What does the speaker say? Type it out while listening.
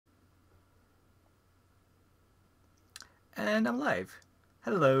And I'm live.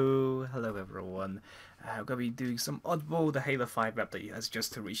 Hello everyone. I'm gonna be doing some Oddball, the Halo 5 update has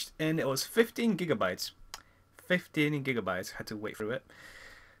just reached in. It was 15 gigabytes. 15 gigabytes, had to wait through it.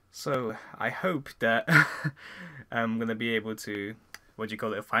 So I hope that I'm gonna be able to,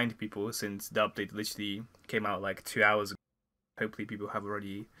 find people since the update literally came out like 2 hours ago. Hopefully people have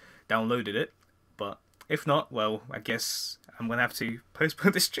already downloaded it. But if not, well, I guess I'm gonna have to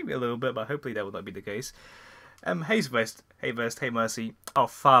postpone the stream a little bit, but hopefully that will not be the case. Hey Vest, hey Mercy. Oh,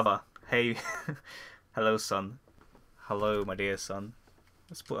 father. Hey, hello, son. Hello, my dear son.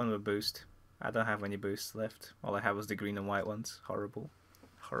 Let's put on a boost. I don't have any boosts left. All I have was the green and white ones. Horrible,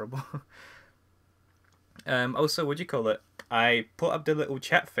 horrible. Also, I put up the little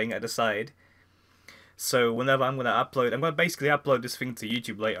chat thing at the side. So whenever I'm gonna basically upload this thing to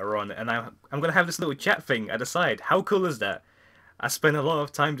YouTube later on, and I'm gonna have this little chat thing at the side. How cool is that? I spent a lot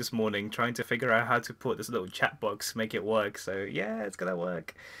of time this morning trying to figure out how to put this little chat box, make it work. So yeah, it's gonna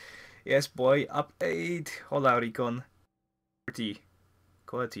work. Yes, boy, update. Hola, Recon.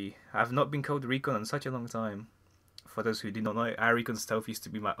 Quality. I've not been called Recon in such a long time. For those who do not know, Recon Stealth used to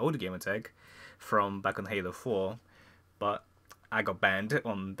be my old gamer tag from back on Halo 4, but I got banned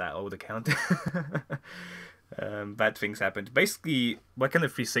on that old account. Bad things happened. Basically, back in the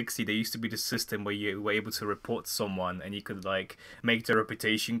 360, there used to be this system where you were able to report someone and you could like make their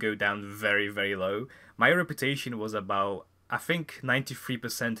reputation go down very, very low. My reputation was about, I think,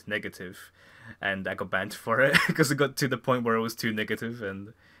 93% negative, and I got banned for it because it got to the point where it was too negative,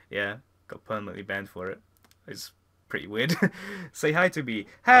 and yeah, got permanently banned for it. It's pretty weird. Say hi to me.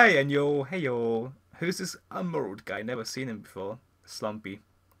 Hey, and yo, hey yo. Who's this Emerald guy? Never seen him before. Slumpy.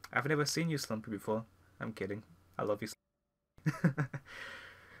 I've never seen you, Slumpy, before. I'm kidding. I love you.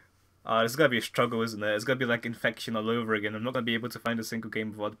 It's gonna be a struggle, isn't it? It's gonna be like Infection all over again. I'm not gonna be able to find a single game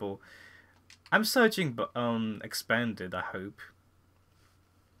of Oddball. I'm searching, but expanded. I hope.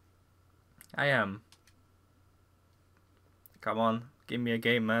 I am. Come on, give me a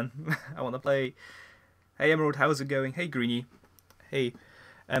game, man. I wanna play. Hey Emerald, how's it going? Hey Greenie. Hey.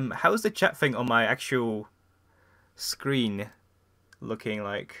 How's the chat thing on my actual screen looking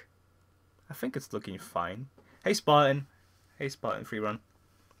like? I think it's looking fine. Hey Spartan. Hey Spartan Freerun.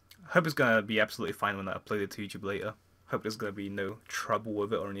 Hope it's gonna be absolutely fine when I upload it to YouTube later. Hope there's gonna be no trouble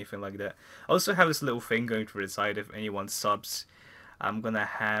with it or anything like that. I also have this little thing going to the side. If anyone subs, I'm gonna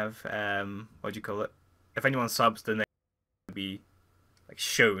have if anyone subs, then they will be like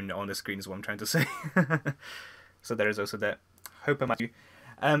shown on the screen is what I'm trying to say. So there is also that. Hope I'm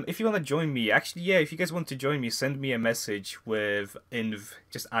if you want to join me, actually, yeah, if you guys want to join me, send me a message with inv,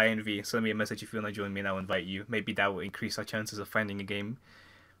 just INV. Send me a message if you want to join me and I'll invite you. Maybe that will increase our chances of finding a game.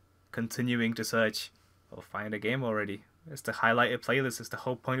 Continuing to search. I'll find a game already. It's the highlighted playlist. It's the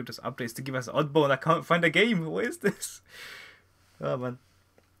whole point of this update is to give us Oddball and I can't find a game. What is this? Oh, man.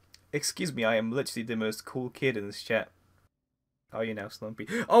 Excuse me, I am literally the most cool kid in this chat. How are you now, Slumpy?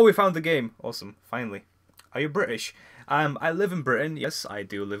 Oh, we found the game. Awesome. Finally. Are you British? I live in Britain. Yes, I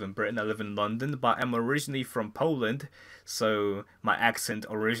do live in Britain. I live in London, but I'm originally from Poland, so my accent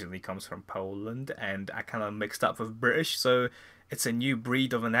originally comes from Poland, and I kind of mixed up with British, so it's a new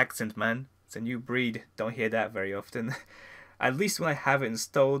breed of an accent, man. It's a new breed. Don't hear that very often. At least when I have it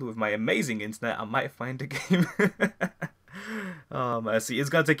installed with my amazing internet, I might find a game. Oh, Mercy. It's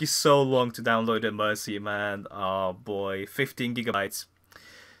gonna take you so long to download it, Mercy, man. Oh, boy. 15 gigabytes.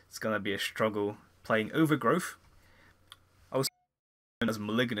 It's gonna be a struggle. Playing Overgrowth, also known as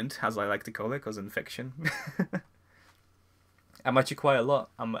Malignant, as I like to call it, because infection. I'm actually quite a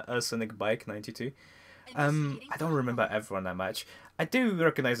lot. I'm Ursonic Bike 92. I don't remember everyone that much. I do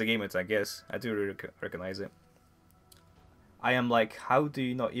recognize the game, I guess. I do recognize it. I am like, how do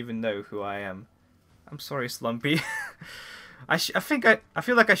you not even know who I am? I'm sorry, Slumpy. I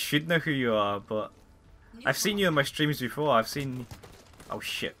feel like I should know who you are, but I've seen you in my streams before. I've seen. Oh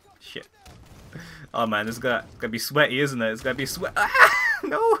shit. Oh man, it's gonna be sweaty, isn't it? It's gonna be sweat. Ah,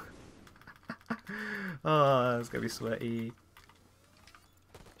 no. Oh, it's gonna be sweaty.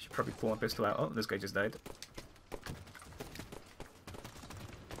 Should probably pull my pistol out. Oh, this guy just died.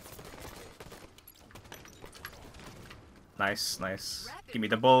 Nice, nice. Give me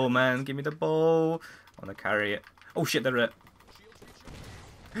the ball, man. Give me the ball. I wanna carry it. Oh shit, they're it.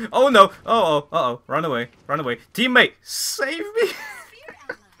 Oh no! Uh oh! Run away! Run away! Teammate, save me!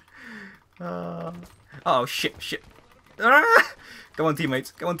 Oh shit! Ah! Come on,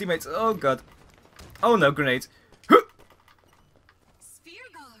 teammates! Come on, teammates! Oh god! Oh no, grenades! Hoop!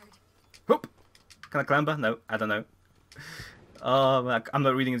 Hoop! Can I clamber? No, I don't know. Oh, I'm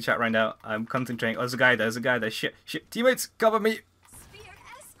not reading the chat right now. I'm concentrating. Oh, there's a guy there. There's a guy there. Shit! Teammates, cover me!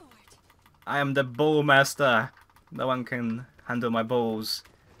 I am the ball master. No one can handle my balls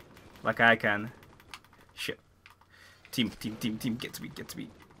like I can. Shit. Team, get to me, get to me.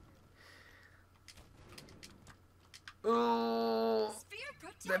 Oh,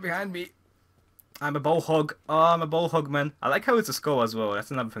 they're behind me. I'm a ball hog. Oh, I'm a ball hog, man. I like how it's a skull as well.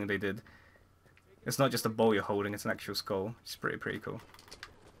 That's another thing they did. It's not just a ball you're holding, it's an actual skull. It's pretty cool.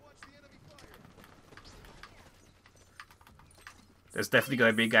 There's definitely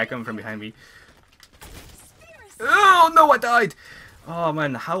gonna be a guy coming from behind me. Oh no, I died! Oh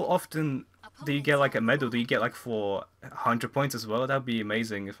man, how often do you get like a medal? Do you get like for 100 points as well? That'd be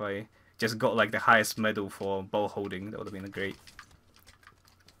amazing if I just got like the highest medal for ball holding. That would have been great.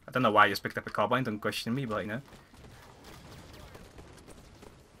 I don't know why I just picked up a carbine, don't question me, but you know.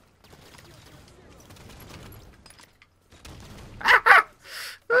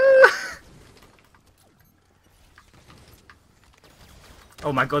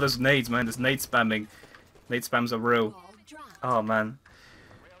 Oh my god, there's nades, man. There's nade spamming. Nade spams are real. Oh man.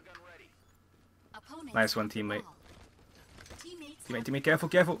 Nice one, teammate. Teammate, careful,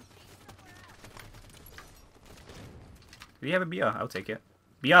 careful. Do you have a BR? I'll take it.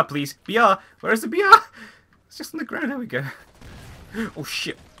 BR, please. BR! Where's the BR? It's just on the ground. There we go. Oh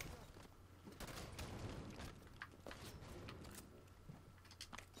shit.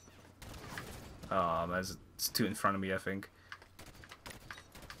 Oh man, there's two in front of me, I think.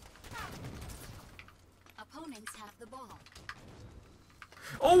 Opponents have the ball.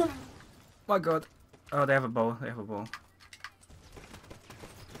 Oh my god. Oh, they have a ball. They have a ball.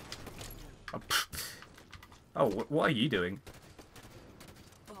 Oh, oh, what are you doing?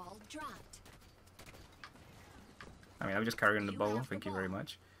 Ball dropped. I mean, I'm just carrying the ball. Thank you very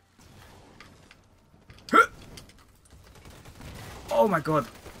much. Oh my god.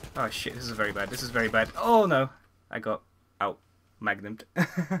 Oh shit, this is very bad. This is very bad. Oh no. I got out magnumed.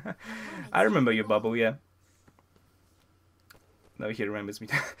 I remember your bubble, yeah. No, he remembers me.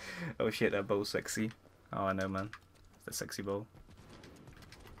 Oh shit, that bowl's sexy. Oh, I know, man. It's a sexy bowl.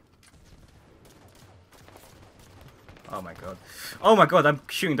 Oh my god. Oh my god, I'm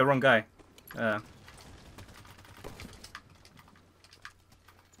shooting the wrong guy.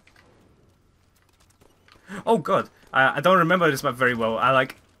 Oh god, I don't remember this map very well.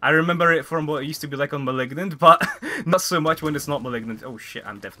 I remember it from what it used to be like on Malignant, but not so much when it's not Malignant. Oh shit,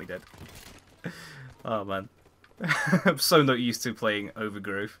 I'm definitely dead. Oh man. I'm so not used to playing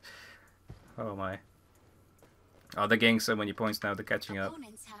Overgrowth. Oh my. Oh, they're getting so many points now, they're catching up.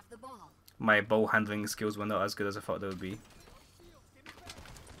 My ball handling skills were not as good as I thought they would be.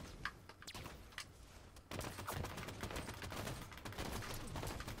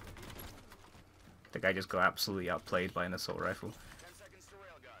 The guy just got absolutely outplayed by an assault rifle.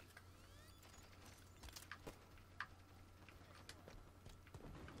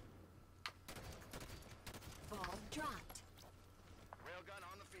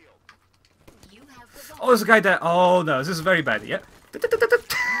 Oh, there's a guy there. Oh no, this is very bad. Yeah.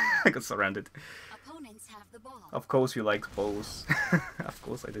 I got surrounded. Of course you like balls. Of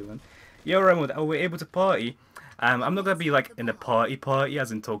course I do, man. Yo, Ramon, are we able to party? I'm not gonna be like in a party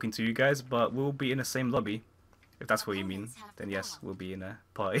as in talking to you guys, but we'll be in the same lobby. If that's what you mean, then yes, we'll be in a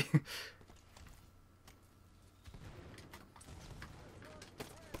party.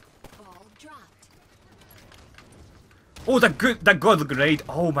 Oh, that got the grenade.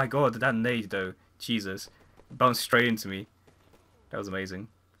 Oh my god, that nade though. Jesus, it bounced straight into me. That was amazing.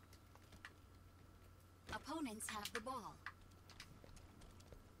 Opponents have the ball.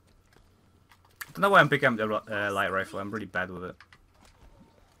 I don't know why I'm picking up the light rifle. I'm really bad with it.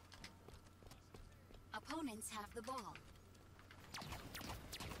 Opponents have the ball.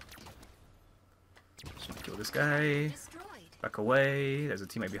 Should kill this guy. Back away. There's a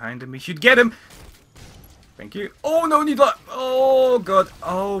teammate behind him. We should get him. Thank you. Oh no, need that. Oh god.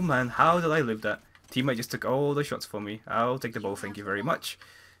 Oh man, how did I live that? Teammate just took all the shots for me. I'll take the ball. Thank you very much.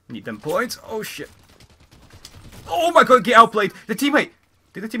 Need them points. Oh shit. Oh my god, get outplayed. The teammate.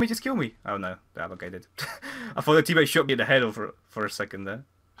 Did the teammate just kill me? Oh no, the other guy did. I thought the teammate shot me in the head for a second there.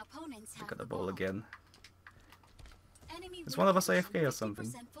 Look at the ball again. Is one of us AFK or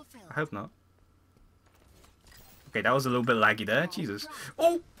something? I hope not. Okay, that was a little bit laggy there. Jesus.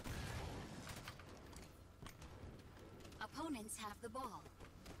 Oh! Opponents have the ball.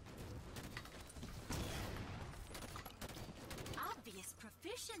 Obvious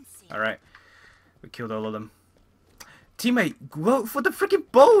proficiency. Alright. We killed all of them. Teammate, go for the freaking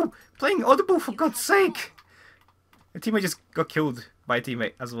ball! Playing Oddball for God's sake! The teammate just got killed by a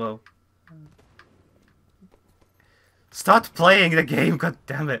teammate as well. Start playing the game, god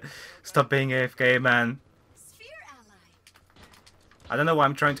damn it. Stop being AFK, man. I don't know why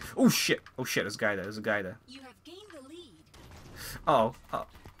I'm trying to... Oh shit! Oh shit, there's a guy there, there's a guy there. You have gained Oh, oh,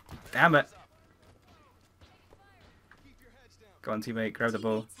 damn it. Go on, teammate, grab the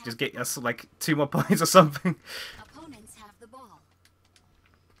ball. Just get us like 2 more points or something. Opponents have the ball.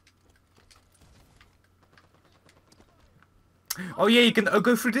 Oh yeah, you can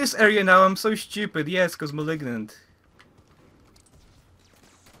go through this area now. I'm so stupid. Yes, because Malignant.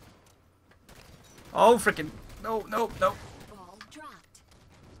 Oh, freaking. No, no, no. Ball dropped.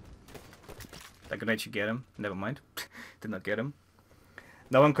 That grenade should get him. Never mind. Did not get him.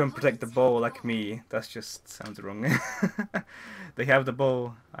 No one can protect the ball like me. That just sounds wrong. They have the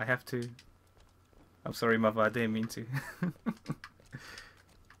ball. I have to. I'm sorry, mother. I didn't mean to.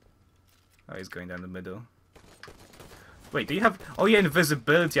 Oh, he's going down the middle. Wait, do you have... Oh yeah,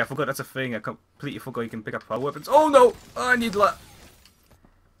 invisibility. I forgot that's a thing. I completely forgot you can pick up our weapons. Oh no! Oh, I need luck.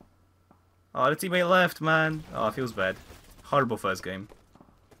 Oh, the teammate left, man. Oh, it feels bad. Horrible first game.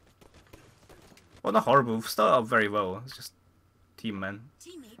 Well, not horrible. We've started out very well. It's just team, man.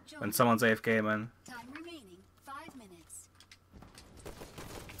 Teammate joined. When someone's AFK, man. Time remaining 5 minutes.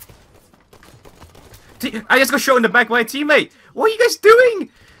 I just got shot in the back by a teammate. What are you guys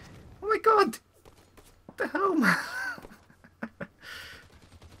doing? Oh my god. What the hell, man?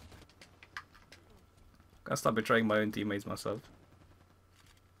 Gotta stop betraying my own teammates myself.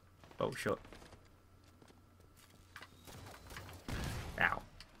 Oh, shot. Ow.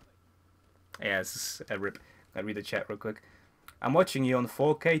 Yeah, this is a rip. I'll read the chat real quick. I'm watching you on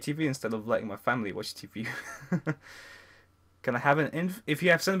 4K TV instead of letting my family watch TV. Can I have an inf? If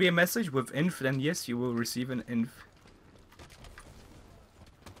you have sent me a message with inf, then yes, you will receive an inf.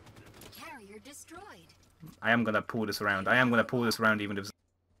 Carrier destroyed. I am gonna pull this around. I am gonna pull this around even if it's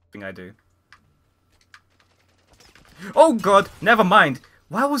something I do. Oh god! Never mind!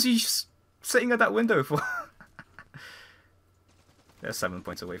 Why was he sitting at that window for? They're 7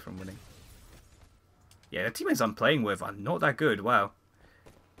 points away from winning. Yeah, the teammates I'm playing with are not that good. Wow.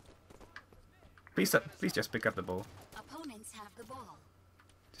 Please just pick up the ball. Opponents have the ball.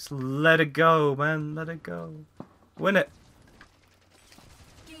 Just let it go, man. Let it go. Win it.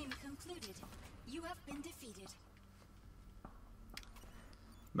 Game concluded. You have been defeated.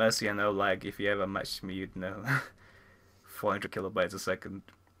 Mercy and no lag. If you ever matched me, you'd know. 400 kilobytes a second.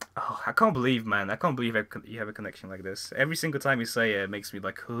 Oh, I can't believe, man. I can't believe you have a connection like this. Every single time you say it, it makes me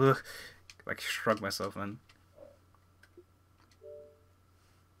like, ugh, like shrug myself, man.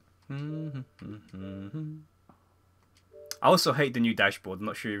 I also hate the new dashboard. I'm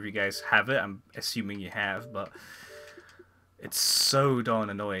not sure if you guys have it. I'm assuming you have, but it's so darn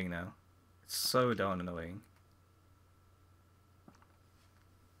annoying now. It's so darn annoying.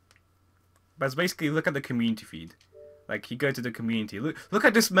 But it's basically, look at the community feed. Like, you go to the community. Look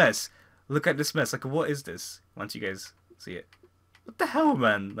at this mess. Look at this mess. Like, what is this? Once you guys see it. What the hell,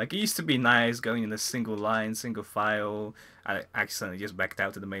 man? Like, it used to be nice going in a single line, single file. I accidentally just backed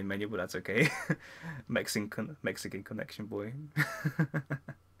out to the main menu, but that's okay. Mexican connection, boy.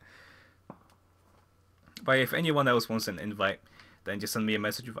 But if anyone else wants an invite, then just send me a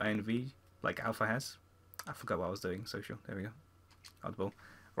message with INV, like Alpha has. I forgot what I was doing. Social. There we go. Oddball.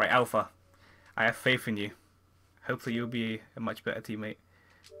 Right, Alpha. I have faith in you. Hopefully you'll be a much better teammate.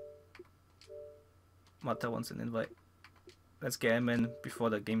 Mata wants an invite. Let's get him in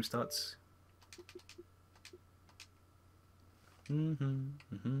before the game starts.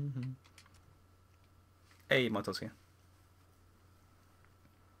 Hey, Mata's here.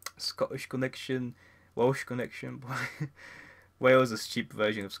 Scottish connection, Welsh connection, boy. Wales is a cheap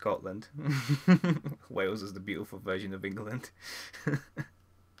version of Scotland. Wales is the beautiful version of England.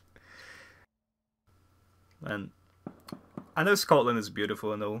 And I know Scotland is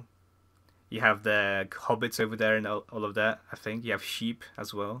beautiful and all. You have the hobbits over there and all of that, I think. You have sheep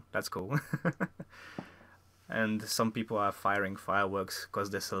as well. That's cool. And some people are firing fireworks because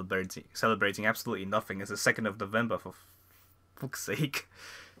they're celebrating absolutely nothing. It's the 2nd of November, for fuck's sake.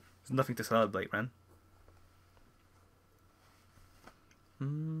 There's nothing to celebrate, man.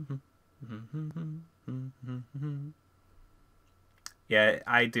 Yeah,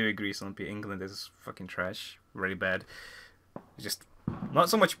 I do agree, Slumpy. England is fucking trash. Really bad. It's just not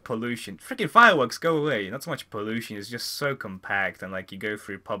so much pollution. Freaking fireworks, go away. Not so much pollution. It's just so compact, and like you go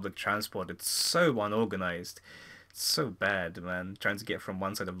through public transport, it's so unorganized. It's so bad, man. Trying to get from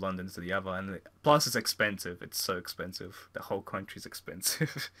one side of London to the other, and plus it's expensive. It's so expensive. The whole country's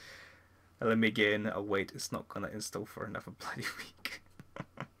expensive. Let me get in. Oh wait, it's not gonna install for another bloody week.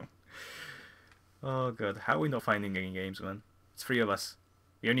 Oh god, how are we not finding any games, man? It's 3 of us.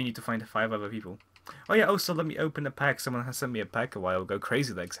 We only need to find 5 other people. Oh yeah, also let me open a pack. Someone has sent me a pack a while ago.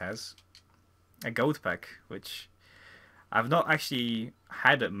 Crazy Legs has. A gold pack, which I've not actually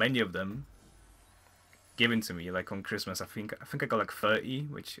had many of them. given to me like on Christmas. I think I got like 30,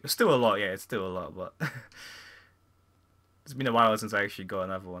 which is still a lot. Yeah, it's still a lot, but it's been a while since I actually got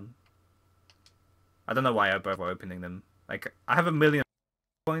another one. I don't know why I bother opening them. Like, I have 1,000,000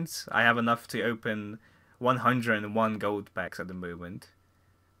 points. I have enough to open 101 gold packs at the moment.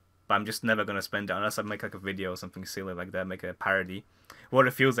 But I'm just never gonna spend it unless I make like a video or something silly like that, make a parody. What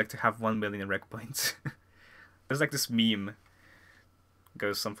it feels like to have 1,000,000 rec points. There's like this meme.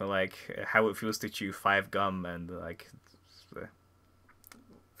 Goes something like how it feels to chew 5 gum, and like,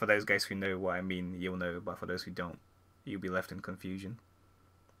 for those guys who know what I mean, you'll know, but for those who don't, you'll be left in confusion.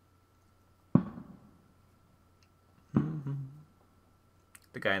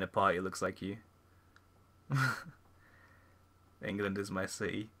 The guy in the party looks like you. England is my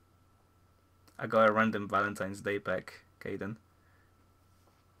city. I got a random Valentine's Day pack, Caden.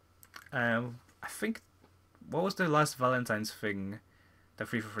 I think, what was the last Valentine's thing that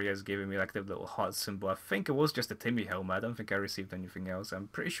 343 has given me, like the little heart symbol? I think it was just a Timmy helmet. I don't think I received anything else. I'm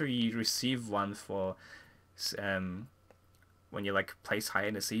pretty sure you receive one for when you like place high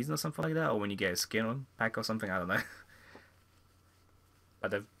in the season or something like that, or when you get a skin pack or something, I don't know.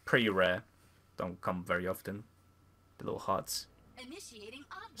 But they're pretty rare. Don't come very often. The little hearts. Initiating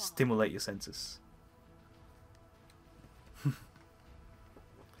oddball. Stimulate your senses.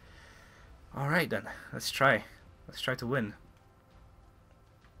 Alright then, let's try. Let's try to win.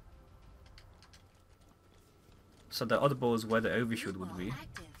 So the oddball is where the overshield would be.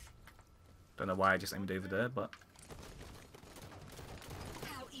 Active. Don't know why I just aimed over there, but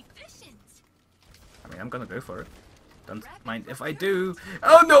How efficient. I mean, I'm gonna go for it. Don't mind if I do.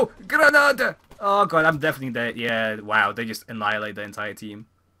 Oh no! Granada! Oh god, I'm definitely dead. Yeah, wow, they just annihilate the entire team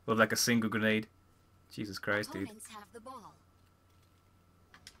with like a single grenade. Jesus Christ, dude. Opponents have the ball.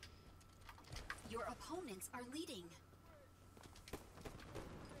 Your opponents are leading.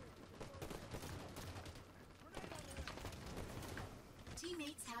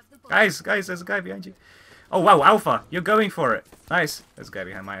 Teammates have the ball. Guys, there's a guy behind you. Oh wow, Alpha, you're going for it. Nice. There's a guy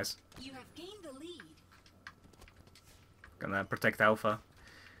behind my ass. You have gained the lead. Gonna protect Alpha.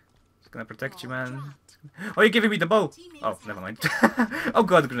 Just gonna protect you, Ball man. dropped. Oh, you're giving me the bow. Teammates Oh, have never mind. the Oh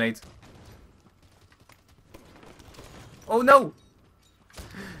god, grenade. Oh no!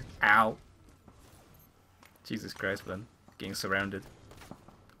 Ow. Jesus Christ, man. Getting surrounded.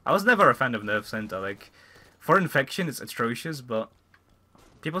 I was never a fan of Nerf Center. Like, for Infection, it's atrocious, but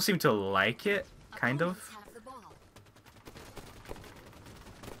people seem to like it, kind Opponents of, have the ball.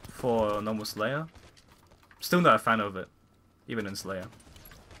 for normal Slayer. Still not a fan of it, even in Slayer.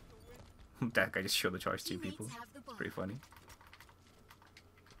 That guy just shot the charge 2 people. Teammates have the ball. Pretty funny.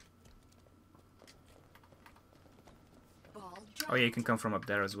 Ball Oh dropped. yeah, you can come from up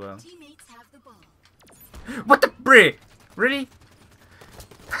there as well. Teammates have the ball. What the bri? Really?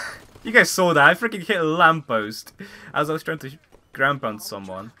 You guys saw that? I freaking hit a lamppost as I was trying to ground pound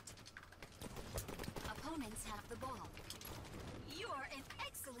someone. Opponents have the ball. You are an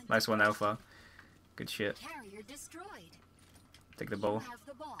excellent Nice one, defender. Alpha. Good shit. Carrier destroyed. Take the You ball. have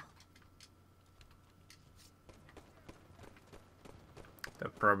the ball.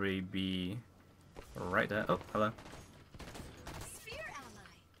 That'll probably be right there. Oh, hello. Sphere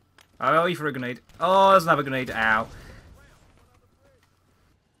ally. Oh, you for a grenade. Oh, there's another grenade. Ow.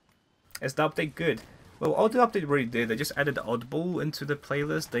 Is the update good? Well, all the update really did, they just added Oddball into the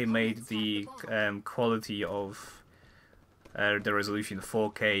playlist. They made the quality of the resolution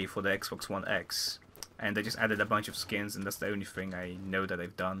 4K for the Xbox One X. And they just added a bunch of skins, and that's the only thing I know that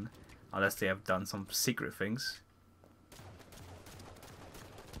they've done. Unless they have done some secret things.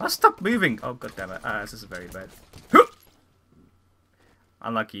 Oh, stop moving! Oh, god damn it. This is very bad.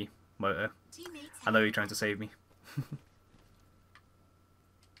 Unlucky, motor. Teammates I have know you're trying to save me.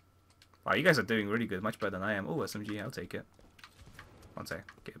 Wow, you guys are doing really good. Much better than I am. Oh, SMG, I'll take it. Once I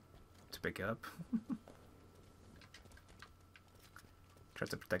get to pick it up. Try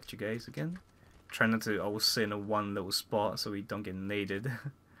to protect you guys again. Try not to always sit in a one little spot so we don't get naded.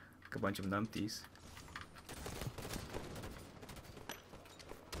 Like a bunch of numpties.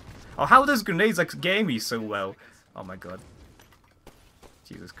 Oh, how does grenades like get me so well? Oh my god.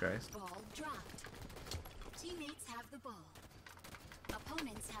 Jesus Christ. ball dropped. Teammates have the ball.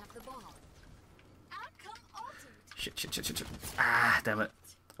 Opponents have the ball. Outcome altered. Shit. Ah, damn it.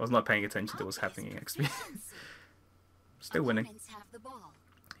 I was not paying attention to what's happening next to me. Still winning. Opponents have the ball.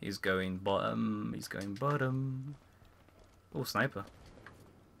 He's going bottom. He's going bottom. Oh, sniper.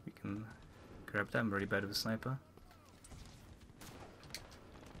 We can grab that. I'm really bad with a sniper.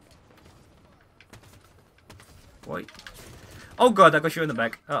 Wait. Oh god, I got you in the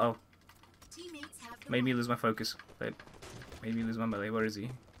back. Uh-oh. Teammates have the Made me lose my focus. Made me lose my melee. Where is he?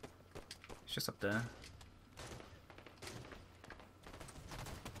 He's just up there.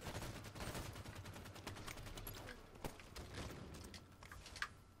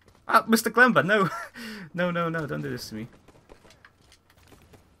 Ah, Mr. Glember, no! No, no, no, don't do this to me.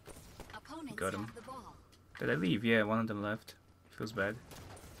 Opponents Got him. have the ball. Did I leave? Yeah, one of them left. Feels bad.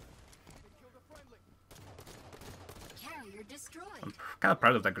 Carrier destroyed. I'm kind of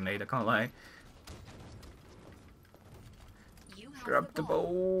proud of that grenade, I can't lie. You have Grab the ball.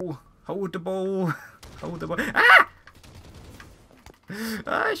 ball! Hold the ball! Hold the ball! Ah!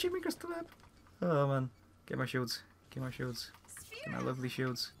 Ah, shoot me across the map! Oh man. Get my shields. Get my shields. Sphere Get my lovely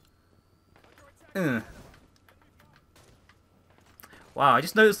shields. Wow, I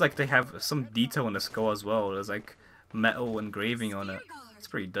just noticed like they have some detail on the skull as well. There's like metal engraving on it. It's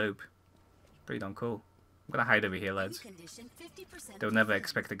pretty dope. Pretty darn cool. I'm gonna hide over here, lads. condition 50% They'll never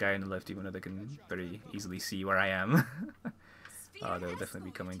expect a guy in the left, even though they can very easily see where I am. Oh, they'll definitely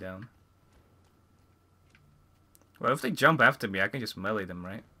be coming down. Well, if they jump after me, I can just melee them,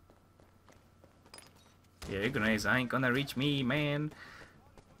 right? Yeah, your grenades ain't gonna reach me, man.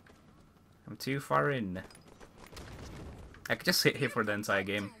 I'm too far in. I could just sit here for the entire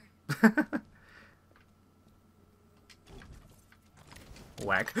game.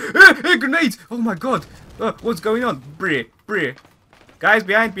 Whack. Grenades! Oh my god! What's going on? Breh, breh. Guys,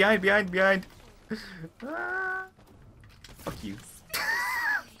 behind, behind, behind, behind. Ah. Fuck you.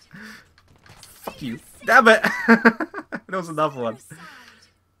 Fuck you. Damn it! That was another one.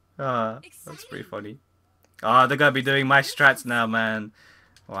 That's pretty funny. Oh, they're gonna be doing my strats now, man.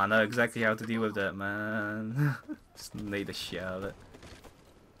 Well, I know exactly how to deal with that, man. Just need the shit out of it.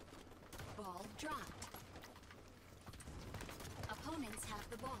 Ball dropped. Opponents have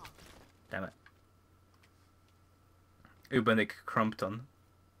the ball. Damn it. Ubernick Crumpton.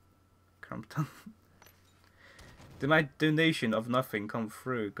 Crumpton. Did my donation of nothing come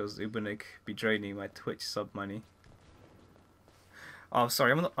through because Ubernick be draining my Twitch sub money? Oh,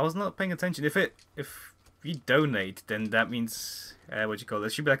 sorry, I was not paying attention. If you donate, then that means what do you call it? There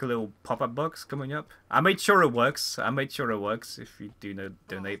should be like a little pop-up box coming up. I made sure it works. I made sure it works. If you do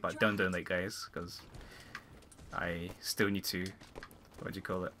donate, but don't donate, guys, because I still need to what do you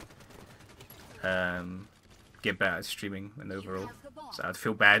call it? Get better at streaming and overall. So I'd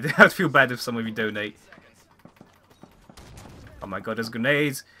feel bad. I'd feel bad if some of you donate. Oh my god, there's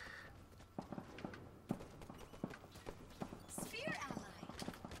grenades! Sphere ally.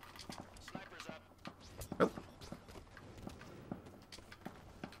 Oh.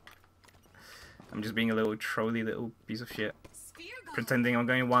 I'm just being a little trolly little piece of shit. Sphere gone. Pretending I'm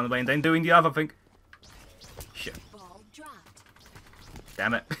going one way and then doing the other thing. Shit. Ball dropped.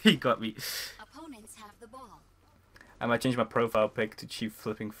 Damn it, he got me. Opponents have the ball. I might change my profile pic to Chief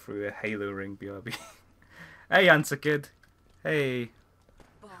flipping through a Halo ring, BRB. Hey, answer kid. Hey.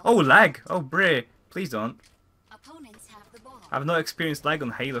 Ball. Oh, lag! Oh, Bray. Please don't. Opponents have the ball. I've not experienced lag on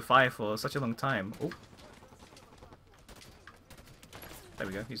Halo 5 for such a long time. Oh. There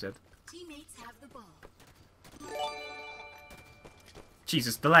we go, he's dead. Teammates have the ball.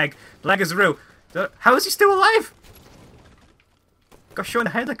 Jesus, the lag. The lag is real. How is he still alive? Got shot in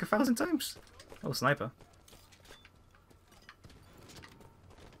the head like 1,000 times. Oh, sniper.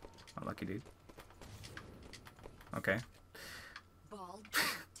 Unlucky dude. Okay. Ball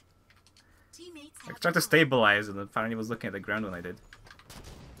dropped. Teammates I have tried the to ball. stabilize and apparently was looking at the ground when I did.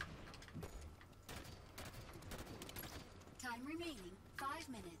 Time remaining 5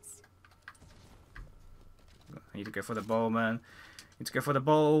 minutes. I need to go for the ball, man. Need to go for the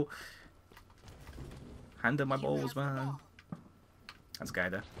ball. Handle my You balls, have the man. ball. That's a guy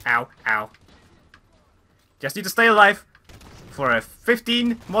there. Ow, ow. Just need to stay alive for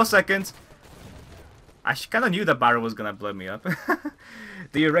 15 more seconds. I kind of knew that barrel was gonna blow me up.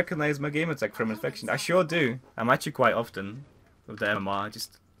 Do you recognize my game attack from Infection? I sure do. I'm at you quite often with the MMR.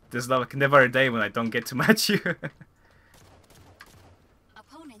 Just there's like never a day when I don't get to match you.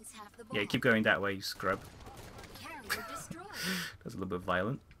 Opponents have the ball. Yeah, keep going that way, you scrub. Carrier destroyed. That's a little bit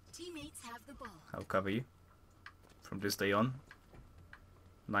violent. Teammates have the ball. I'll cover you from this day on.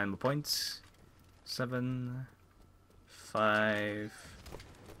 9 more points. 7, 5.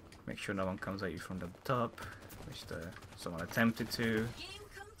 Make sure no one comes at you from the top, which someone attempted to. Game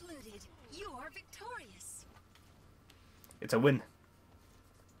concluded. You are victorious. It's a win.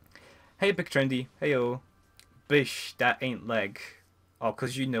 Hey, Big Trendy. Heyo. Bish, that ain't leg. Oh,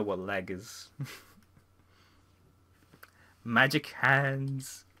 because you know what leg is. Magic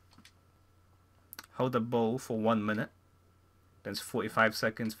hands. Hold the ball for 1 minute. Then it's 45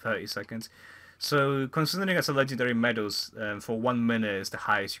 seconds, 30 seconds. So, considering it's a legendary medals, for 1 minute is the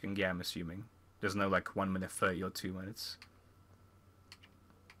highest you can get, I'm assuming. There's no like 1 minute 30 or 2 minutes.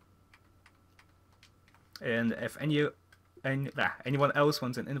 And if anyone else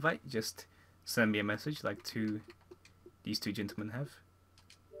wants an invite, just send me a message like these two gentlemen have.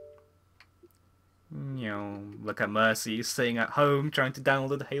 You know, look at Mercy sitting at home trying to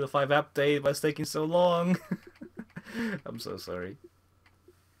download the Halo 5 update, but it's taking so long. I'm so sorry.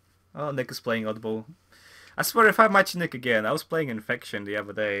 Oh, Nick is playing Oddball. I swear if I match Nick again, I was playing Infection the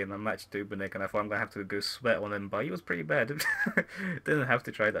other day and I matched Duber Nick and I thought I'm gonna have to go sweat on him, but he was pretty bad. Didn't have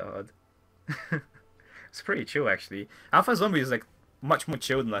to try that hard. It's pretty chill actually. Alpha Zombie is like much more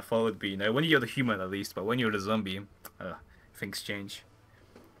chill than I thought it would be, you know, when you're the human at least, but when you're the zombie, things change.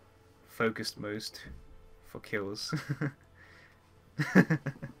 Focused most for kills.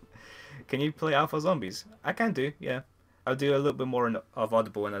 Can you play Alpha Zombies? I can do, yeah. I'll do a little bit more of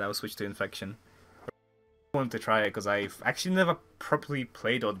Oddball and then I'll switch to Infection. I wanted to try it because I've actually never properly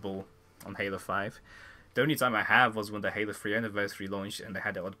played Oddball on Halo 5. The only time I have was when the Halo 3 anniversary launched and they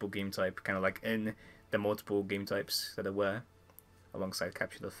had the Oddball game type, kind of like in the multiple game types that there were, alongside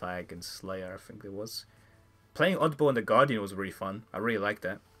Capture the Flag and Slayer, I think it was. Playing Oddball and the Guardian was really fun. I really liked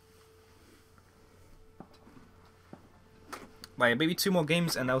that. Right, maybe 2 more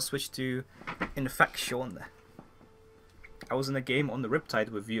games and I'll switch to Infection. I was in a game on the Riptide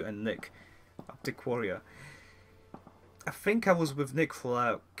with you and Nick, Optic Warrior. I think I was with Nick for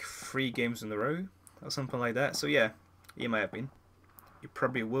like 3 games in a row, or something like that. So yeah, he might have been. He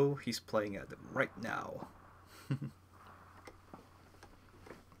probably will. He's playing at them right now.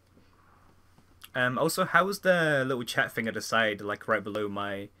 Also, how's the little chat thing at the side, like right below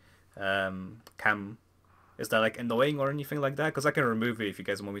my cam? Is that like annoying or anything like that? Because I can remove it if you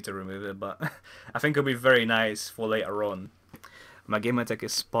guys want me to remove it, but I think it'll be very nice for later on. My gamer tag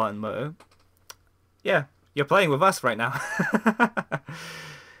is Spartan Moto. Yeah, you're playing with us right now.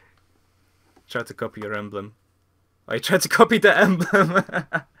 Try to copy your emblem. I tried to copy the emblem.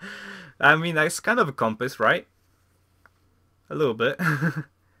 I mean, that's kind of a compass, right? A little bit.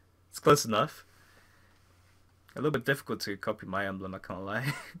 It's close enough. A little bit difficult to copy my emblem, I can't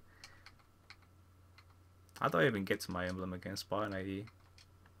lie. How do I even get to my emblem again? Spartan ID.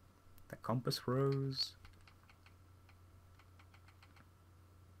 The compass rose.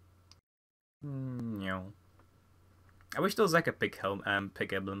 No. I wish there was like a pig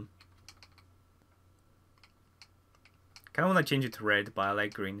pig emblem. Kind of want to change it to red, but I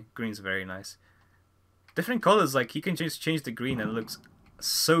like green. Green's very nice. Different colors, like you can just change the green and it looks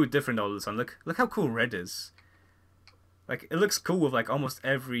so different all of a sudden. Look how cool red is. Like it looks cool with like almost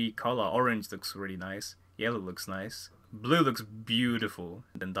every color. Orange looks really nice. Yellow looks nice. Blue looks beautiful.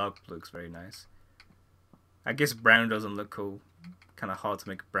 And then dark blue looks very nice. I guess brown doesn't look cool. Kind of hard to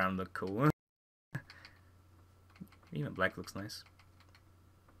make brown look cool. Even black looks nice.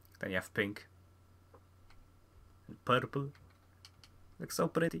 Then you have pink. And purple. Looks so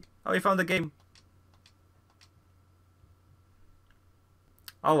pretty. Oh, you found the game.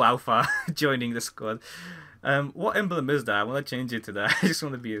 Oh, Alpha joining the squad. What emblem is that? I want to change it to that. I just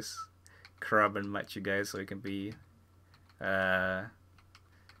want to be a crab and match you guys so we can be clan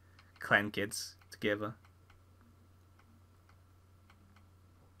kids together.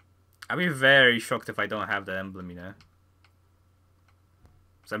 I'd be very shocked if I don't have the emblem, you know.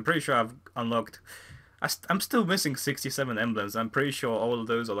 So I'm pretty sure I've unlocked... I'm still missing 67 emblems. I'm pretty sure all of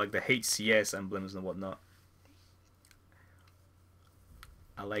those are like the HCS emblems and whatnot.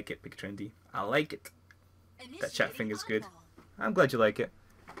 I like it, Big Trendy. I like it. That chat thing is good. I'm glad you like it.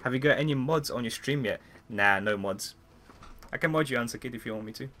 Have you got any mods on your stream yet? Nah, no mods. I can mod you, Answer Kid, if you want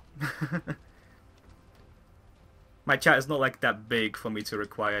me to. My chat is not like that big for me to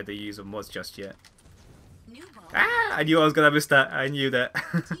require the use of mods just yet. Ah! I knew I was gonna miss that. I knew that.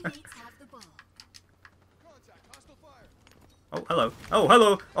 Oh, hello. Oh,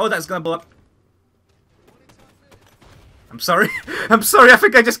 hello. Oh, that's gonna blow up. I'm sorry. I'm sorry. I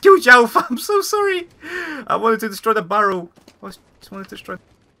think I just killed Alpha. I'm so sorry. I wanted to destroy the barrel. I just wanted to destroy...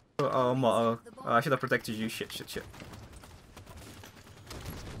 Oh, I should have protected you. Shit, shit, shit.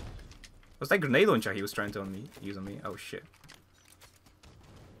 Was that grenade launcher he was trying to use on me? Oh, shit.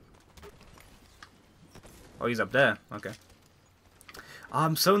 Oh, he's up there. Okay. Oh,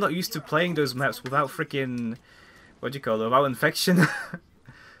 I'm so not used to playing those maps without freaking... What do you call it? Without infection.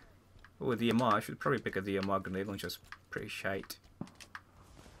 Oh, a DMR. I should probably pick a DMR grenade launcher. It's pretty shite.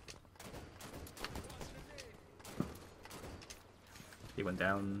 He went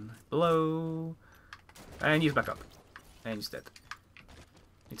down below. And he's back up. And he's dead.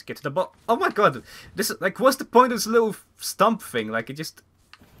 Need to get to the bot. Oh my god! This is like, what's the point of this little stump thing? Like, it just...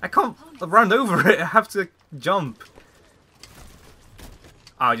 I can't run over it. I have to jump.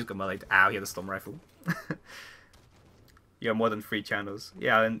 Oh, I just got meleeed. Ow, he had a storm rifle. You have more than 3 channels.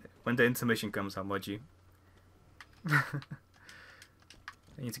 Yeah, and when the intermission comes, I'll mod you. I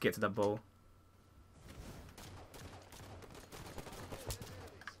need to get to that ball.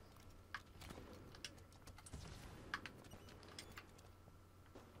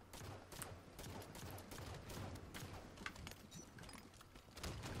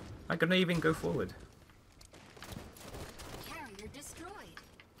 I couldn't even go forward. Carrier destroyed.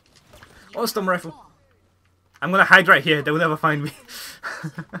 Oh, storm rifle. I'm gonna hide right here. They will never find me.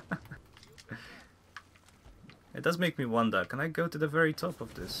 It does make me wonder. Can I go to the very top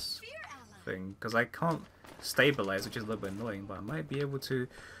of this thing? Because I can't stabilize, which is a little bit annoying. But I might be able to.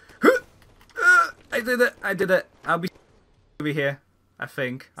 I did it. I did it. I'll be over here. I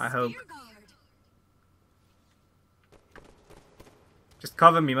think. I hope. Just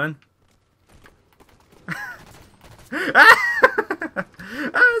cover me, man.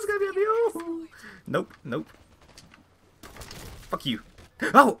 It's gonna be a view. Nope, nope. Fuck you.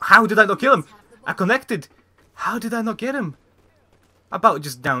 Oh, how did I not kill him? I connected. How did I not get him? About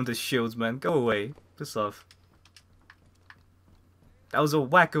just down the shields, man. Go away. Piss off. That was a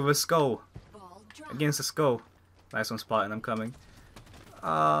whack of a skull. Against a skull. Nice one, Spartan. I'm coming.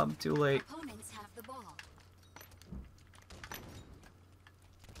 Too late.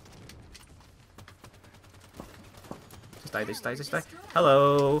 Just die, just die, just die.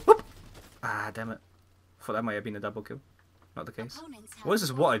 Hello! Whoop. Ah, damn it. Thought that might have been a double kill. Not the case. What is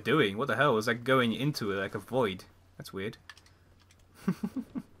this water doing? What the hell? It's like going into it like a void. That's weird.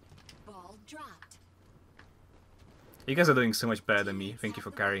 Ball dropped. You guys are doing so much better than me. Thank you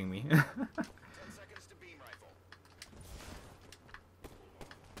for carrying me.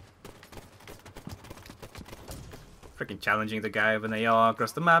 Freaking challenging the guy with an AR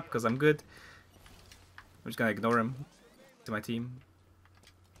across the map because I'm good. I'm just gonna ignore him to my team.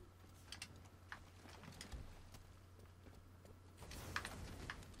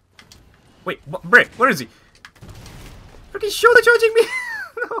 Wait, what? Brick, where is he? Freaking shoulder charging me!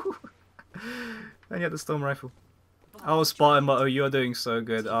 No! And you had the storm rifle. Oh, Spartan Motto, you're doing so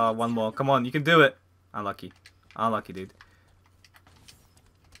good. One more. Come on, you can do it. Unlucky. Unlucky, dude.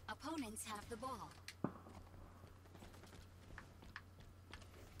 Opponents have the ball.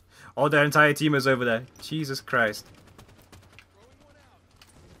 Oh, their entire team is over there. Jesus Christ.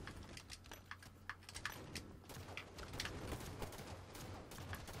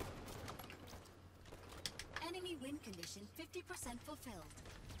 Enemy win condition 50% fulfilled.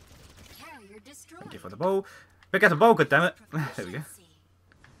 Carrier destroyed. Thank you for the bow. Pick out the bow, goddammit. There we go.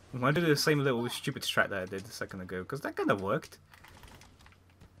 I'm gonna do the same little stupid strat that I did a second ago, because that kind of worked.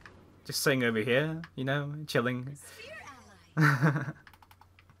 Just sitting over here, you know, chilling.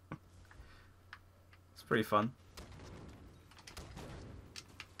 It's pretty fun.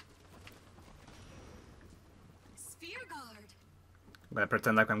 Sphere guard. I'm gonna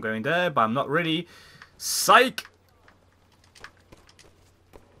pretend like I'm going there, but I'm not really. Psych!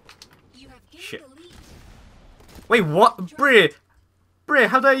 You have gained Shit. the lead. Wait, what? Bri! Bri,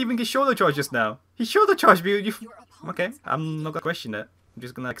 how did I even get shoulder charge just now? He shoulder charged me. You okay, I'm not gonna question it. I'm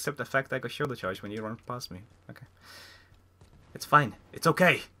just gonna accept the fact that I got shoulder charge when you run past me. Okay. It's fine. It's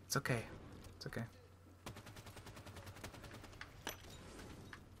okay. It's okay. It's okay.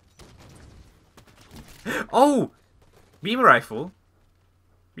 Oh! Beam rifle.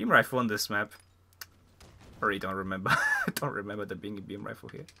 Beam rifle on this map. I really don't remember. I don't remember there being a beam rifle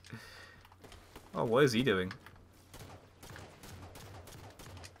here. Oh, what is he doing?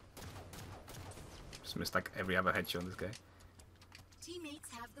 Just missed like every other headshot on this guy. Teammates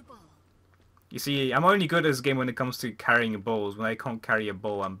have the ball. You see, I'm only good at this game when it comes to carrying balls. When I can't carry a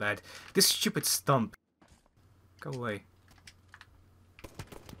ball, I'm bad. This stupid stump. Go away.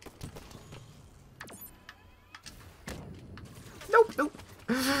 Nope, nope.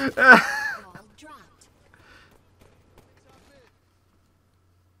 Ball dropped.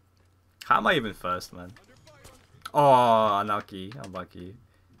 How am I even first, man? Oh, unlucky, unlucky.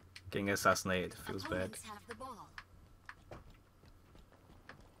 Getting assassinated feels bad. Opponents have the ball.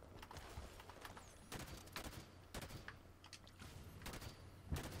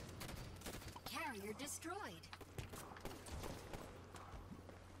 Carrier destroyed.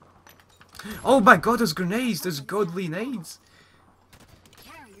 Oh my god, those grenades! Those godly nades!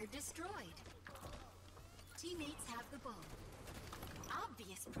 Carrier destroyed. Teammates have the ball.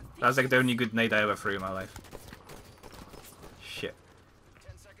 Obvious proficiency. That's like the only good nade I ever threw in my life. Shit.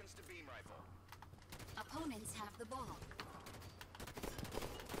 10 seconds to beam rifle. Opponents have the ball.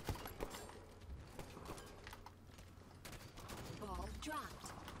 Ball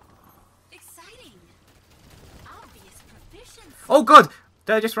dropped. Exciting. Obvious proficiency. Oh god!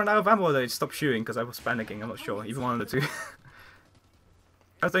 Did I just run out of ammo or did I stop shooting because I was panicking? I'm not sure. Either one of the two.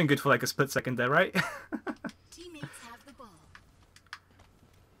 I was doing good for like a split second there, right? Teammates have the ball.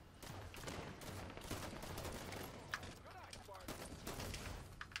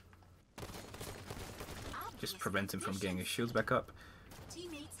 Just prevent him from getting his shields back up.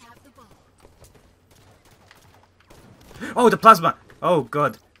 Teammates have the ball. Oh, the plasma! Oh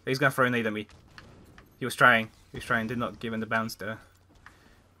god. He's gonna throw a nade at me. He was trying. He was trying. Did not give him the bounce there.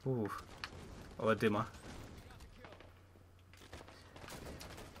 Ooh. Or a dimmer.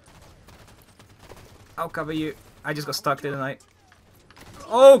 I'll cover you. I just got stuck, didn't I?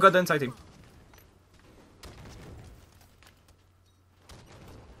 Oh, got the inside team.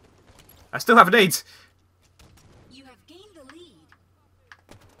 I still have nades. You have gained the lead.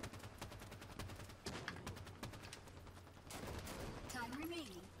 Time remaining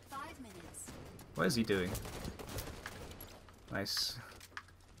 5 minutes. What is he doing? Nice.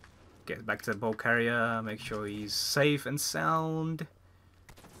 Get back to the ball carrier. Make sure he's safe and sound.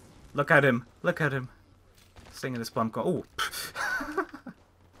 Look at him. Look at him. Singing this plum call. Oh.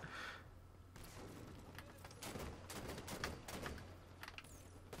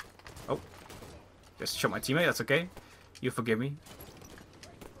 Oh. Just shot my teammate. That's okay. You forgive me.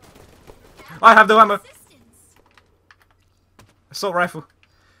 I have the ammo. Assistance. Assault rifle.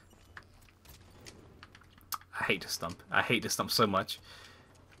 I hate this stump. I hate this stump so much.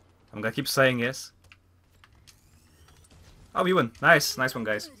 I'm gonna keep saying yes. Oh, we won. Nice. Nice one,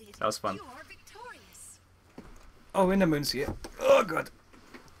 guys. That was fun. You are victorious. Oh, in the moon's here. Oh, God.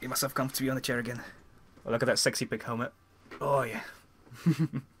 Get myself comfortably on the chair again. Oh, look at that sexy pig helmet. Oh, yeah.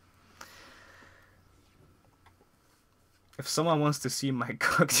 If someone wants to see my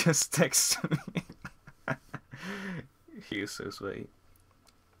cock, just text me. He is so sweaty.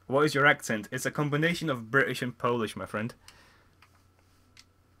 What is your accent? It's a combination of British and Polish, my friend.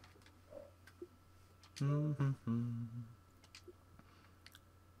 Bum,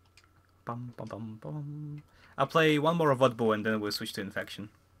 bum, bum, bum. I'll play one more of Oddball and then we'll switch to Infection.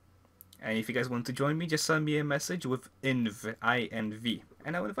 And if you guys want to join me, just send me a message with INV, I-N-V,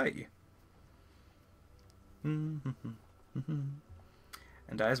 and I'll invite you. And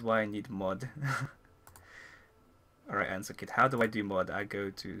that is why I need mod. Alright, answer kit. How do I do mod? I go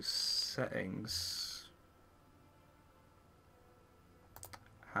to settings.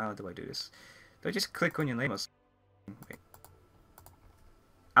 How do I do this? Do I just click on your name or something? Wait.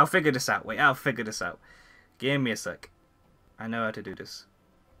 I'll figure this out. Wait, I'll figure this out. Give me a sec. I know how to do this.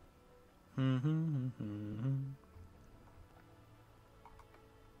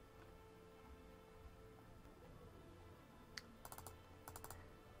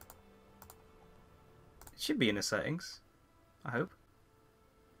 It should be in the settings. I hope.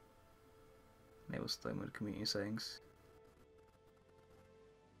 Enable slow mode community settings.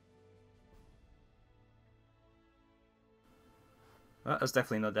 Well, that's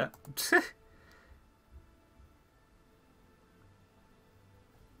definitely not that.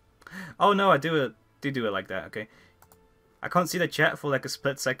 Oh no, I do it like that, okay. I can't see the chat for like a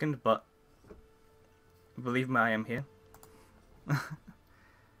split second, but believe me, I am here.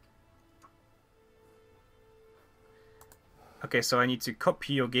 Okay, so I need to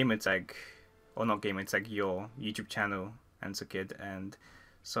copy your gamer tag, or not gamer tag, your YouTube channel, answer kid, and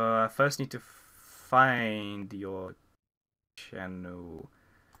so I first need to find your channel.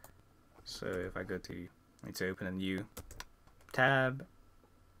 So if I go to, I need to open a new tab,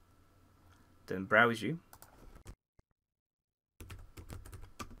 then browse you.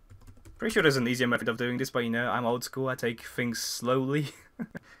 Pretty sure there's an easier method of doing this, but you know, I'm old school, I take things slowly.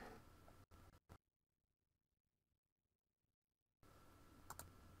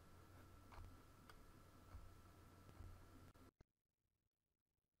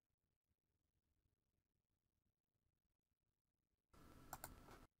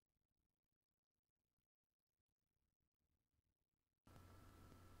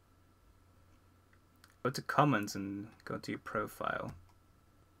 Go to comments and go to your profile.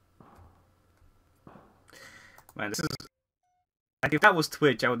 Man, this is... Like, if that was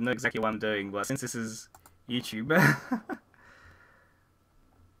Twitch, I would know exactly what I'm doing, but since this is YouTube...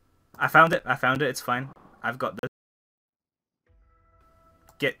 I found it, it's fine. I've got this.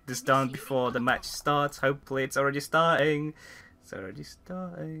 Get this done before the match starts. Hopefully it's already starting. It's already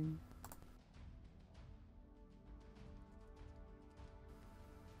starting.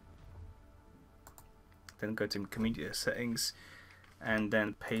 Then go to community settings and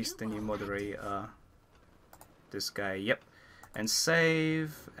then paste the new moderator, this guy, yep, and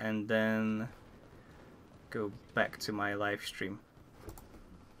save, and then go back to my live stream.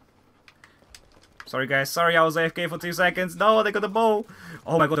 Sorry guys, sorry I was AFK for 2 seconds. No, they got the ball.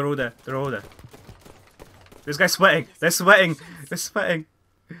 Oh my god, they're all there, they're all there. This guy's sweating, they're sweating, they're sweating.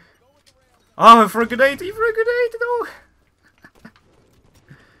 Oh, for a grenade, he threw a grenade, no.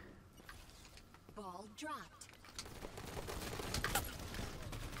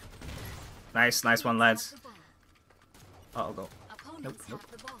 Nice, nice one, lads. Oh, go. Nope, nope.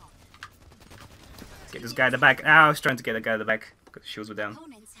 Get this guy in the back. Ah, I was trying to get the guy in the back because shields were down.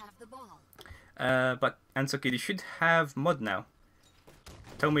 But Ansuki, you should have mod now.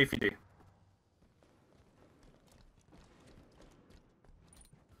 Tell me if you do.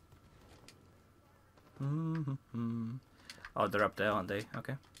 Oh, they're up there, aren't they?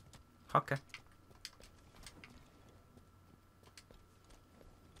 Okay. Okay.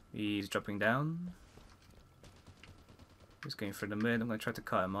 He's dropping down. He's going for the mid. I'm going to try to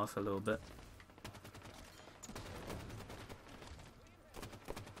cut him off a little bit.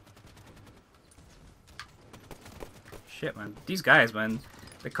 Shit, man. These guys, man.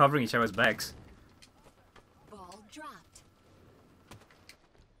 They're covering each other's backs. Ball dropped.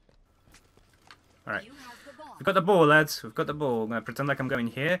 Alright. You have the ball. We've got the ball, lads. We've got the ball. I'm going to pretend like I'm going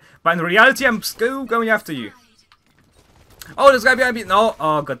here. But in reality, I'm still going after you. Oh, there's a guy behind me. No.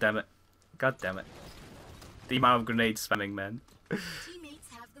 Oh, god damn it. God damn it. The amount of grenade spamming, man. Teammates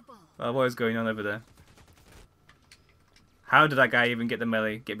have the ball. What is going on over there? How did that guy even get the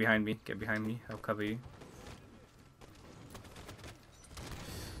melee? Get behind me. Get behind me. I'll cover you.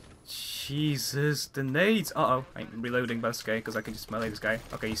 Jesus, the nades. Uh-oh. I'm reloading by this guy because I can just melee this guy.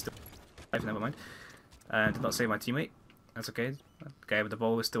 Okay, he's still alive. Never mind. Did not save my teammate. That's okay. The guy with the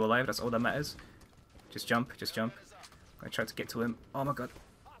ball is still alive. That's all that matters. Just jump. Just jump. I tried to get to him. Oh my god.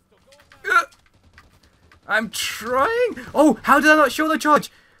 I'm trying! Oh, how did I not shoulder charge?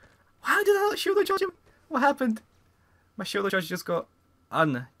 How did I not shoulder charge him? What happened? My shoulder charge just got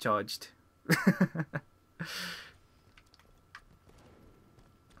uncharged.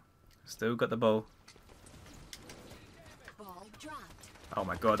 Still got the bow. Ball dropped. Oh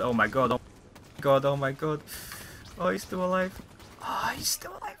my god, oh my god, oh my god, oh my god. Oh, he's still alive. Oh, he's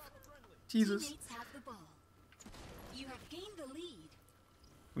still alive. Jesus. Teammates have the ball. You have gained the lead.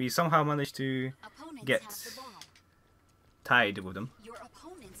 We somehow managed to Opponents get have the ball. tied with them. Your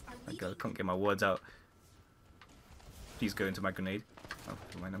opponents are Oh my leading. god, I can't get my words out. Please go into my grenade. Oh,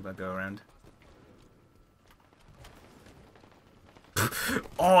 never mind, I'm gonna go around.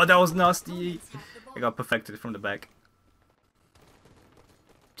 Oh, that was nasty. Opponents have the ball. I got perfected from the back.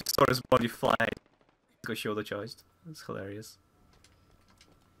 Just saw his body fly. Got shoulder charged. That's hilarious.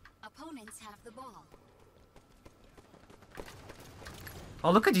 Opponents have the ball.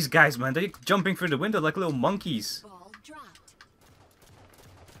 Oh, look at these guys, man. They're jumping through the window like little monkeys. Ball dropped.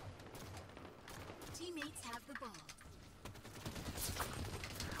 Teammates have the ball.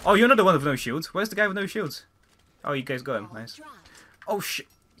 Oh, you're not the one with no shields. Where's the guy with no shields? Oh, you guys got him. Ball Nice. dropped. Oh, shit.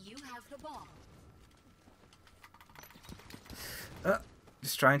 You have the ball.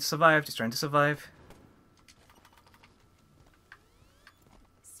 Just trying to survive. Just trying to survive.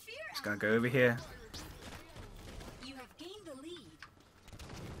 Sphere Just gonna go over here. You have gained the lead.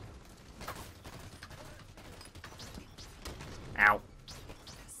 Ow.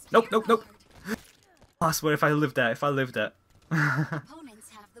 Nope, Sphere nope, nope. guard. Oh, I swear if I lived that, if I lived that. Opponents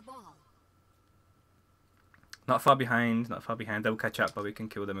have the ball. Not far behind, not far behind. They'll catch up, but we can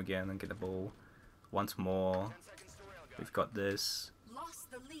kill them again and get the ball once more. We've got this. Lost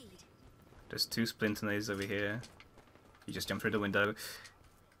the lead. There's two splinter nades over here. You just jump through the window.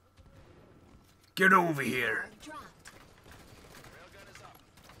 Get over here! Ball dropped.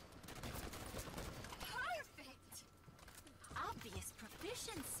 Perfect. Obvious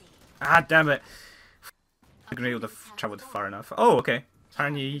proficiency. Ah, damn it! The grenade would have travelled far enough. Oh, okay.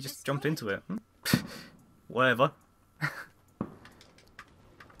 Apparently you just jumped into it. Whatever.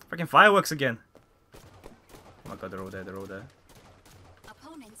 Freaking fireworks again. Oh my god, they're all there, they're all there.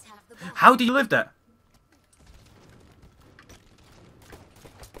 Opponents have the ball. How do you live that?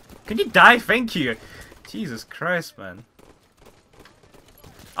 Can you die? Thank you. Jesus Christ, man.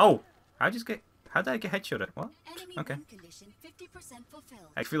 Oh, how did I get headshotted? What? Enemy Okay. win condition 50% fulfilled.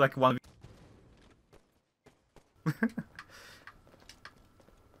 I feel like one.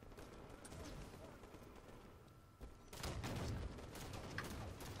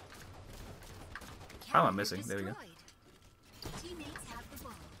 How am I Carrier missing? There we go. destroyed. Teammates have the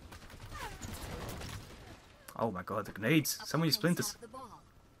ball. Oh my god, the grenades. So many Opponents splinters. have the ball.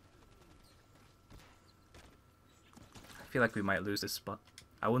 I feel like we might lose this spot.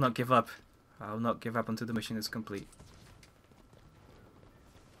 I will not give up. I will not give up until the mission is complete.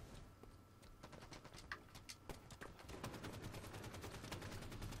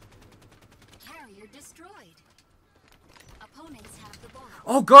 Carrier destroyed. Opponents have the ball.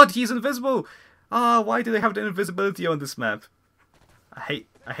 Oh god, he's invisible! Ah, why do they have the invisibility on this map? I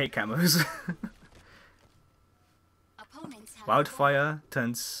hate camos. Opponents have Wildfire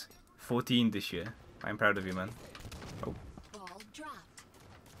turns 14 this year. I'm proud of you, man. Oh, the ball. Ball dropped.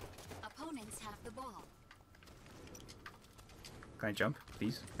 Opponents have the ball. can I jump,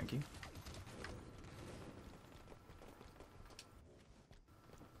 please? Thank you.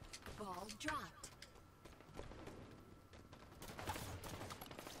 Ball dropped.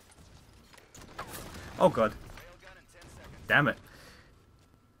 Oh god. Damn it.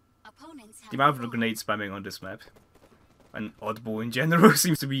 Opponents have The amount the of ball. grenade spamming on this map, and Oddball in general,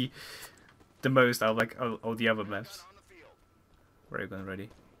 seems to be the most out of like all the other maps. Railgun ready.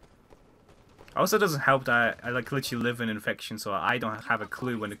 Also, doesn't help that I like literally live in infection, so I don't have a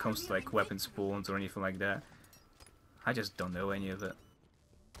clue when it comes to like weapon spawns or anything like that. I just don't know any of it.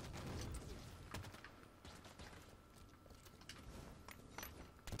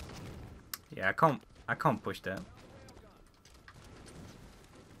 Yeah, I can't push that.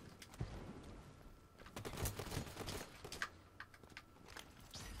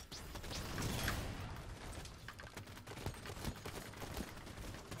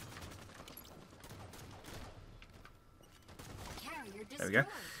 Carrier There we go. destroyed.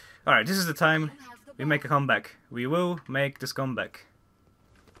 Alright, this is the time You have the we ball. make a comeback. We will make this comeback.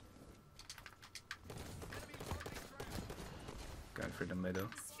 Going through the middle.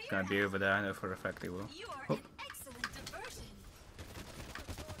 Gonna be over there, I know for a fact they will. You are Oh. an excellent diversion.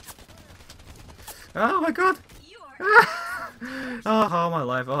 Oh my god! You are Oh, my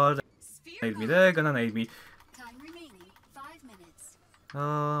life. Oh, they spear nade me. ball. They're gonna nade me. Time remaining 5 minutes.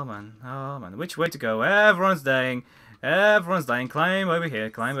 Oh man, oh man. Which way to go? Everyone's dying. Everyone's dying. Climb over here,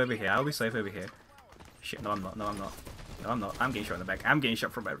 climb over here. I'll be safe over here. Shit, no I'm not, no I'm not. No I'm not. I'm getting shot in the back. I'm getting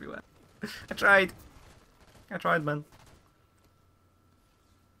shot from everywhere. I tried, man.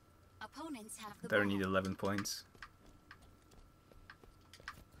 Opponents have the They ball. only need 11 points.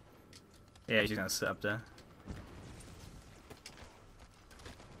 Yeah, she's gonna sit up there.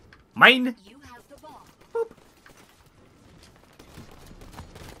 Mine! You have the ball.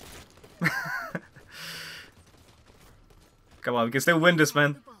 Come on, we can still win this,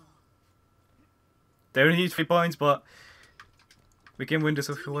 man. The ball. They only need 3 points, but we can win this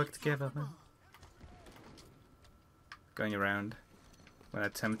if we work Teammates have together, the man. ball. Going around. I'm gonna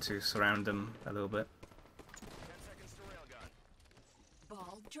attempt to surround them a little bit. 10 seconds to railgun.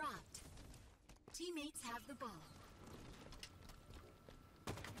 Ball dropped. Teammates have the ball.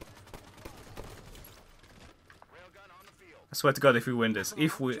 Railgun on the field. I swear to God, if we win this,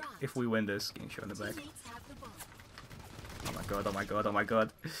 if we win this, getting shot in the back. Teammates have the ball. Oh my god, oh my god, oh my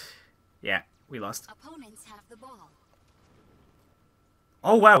god. Yeah, we lost. Opponents have the ball.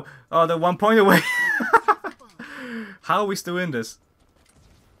 Oh wow! Oh, they're 1 point away. Have the ball. How are we still in this?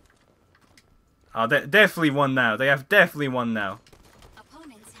 Oh, they definitely won now. They have definitely won now.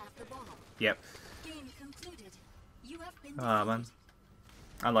 Opponents have the ball. Yep. Game concluded. You have been Ah, man.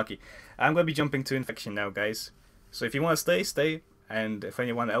 defeated. Unlucky. I'm gonna be jumping to infection now, guys. So if you want to stay, stay. And if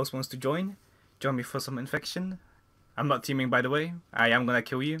anyone else wants to join me for some infection. I'm not teaming, by the way. I am gonna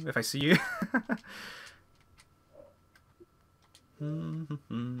kill you if I see you.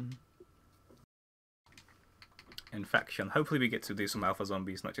 Infection. Hopefully we get to do some alpha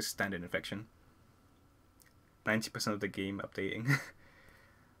zombies, not just standard infection. 90% of the game updating.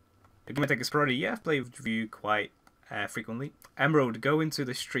 The game I take is priority. Yeah, I've played with you quite frequently. Emerald, go into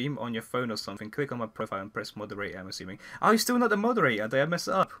the stream on your phone or something. Click on my profile and press moderate, I'm assuming. Oh, you're still not the moderator. Did I mess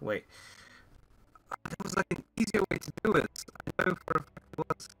it up? Wait. There was like an easier way to do it. I know for a fact it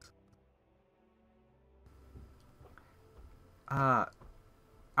was.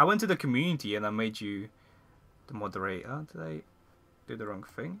 I went to the community and I made you the moderator. Did I do the wrong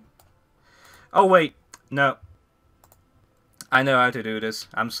thing? Oh wait, no. I know how to do this.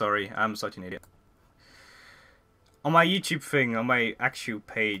 I'm sorry. I'm such an idiot. On my YouTube thing, on my actual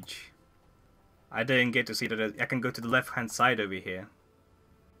page, I didn't get to see that I can go to the left hand side over here.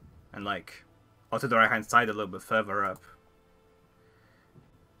 And like, or to the right hand side a little bit further up.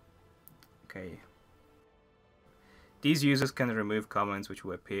 Okay. These users can remove comments which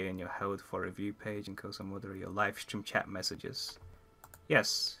will appear in your held for review page and also moderate your live stream chat messages.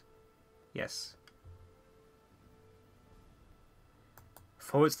 Yes. Yes.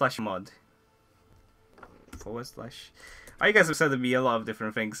 /mod. / Oh, you guys have said to me a lot of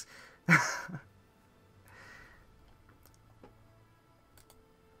different things.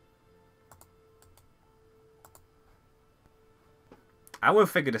 I will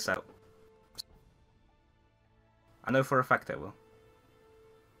figure this out. I know for a fact I will.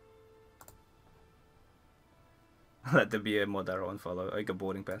 Let there be a mod arrow and follow, like a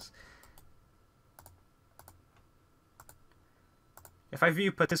boarding pass. If I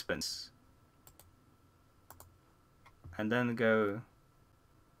view participants and then go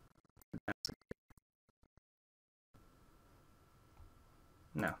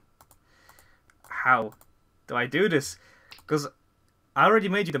no. How do I do this? Because I already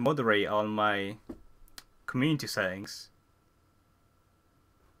made you the moderator on my community settings.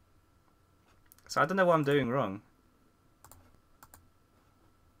 So I don't know what I'm doing wrong.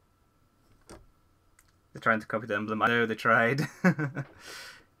 They're trying to copy the emblem. I know they tried.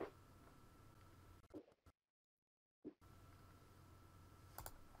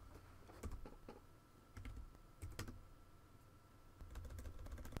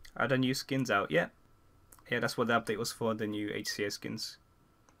 Are the new skins out yet? Yeah, that's what the update was for, the new HCA skins.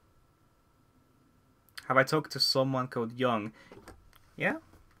 Have I talked to someone called Young? Yeah?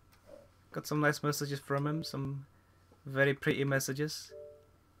 Got some nice messages from him, some very pretty messages.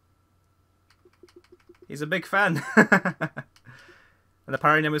 He's a big fan! And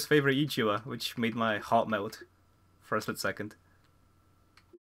apparently I'm his favourite YouTuber, which made my heart melt for a split second.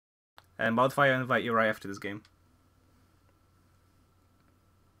 And Wildfire, I'll invite you right after this game.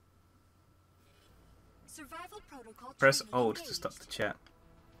 Survival protocol Press training Alt to engaged. stop the chat.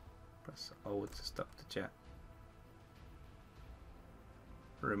 Press Alt to stop the chat.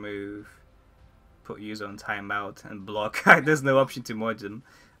 Remove. Put user on timeout and block. There's no option to mod them.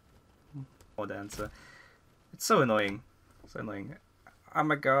 Mod answer. It's so annoying. So annoying. Oh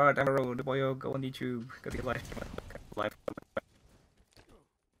my god, Emerald, boy, go on YouTube. Go to your live.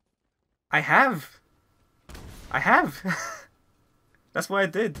 I have! I have! That's what I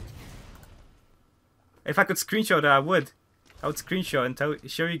did. If I could screenshot it, I would. I would screenshot and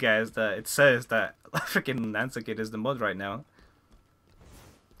show you guys that it says that freaking Answer Kid is the mod right now.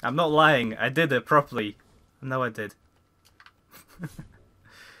 I'm not lying. I did it properly. No, I did.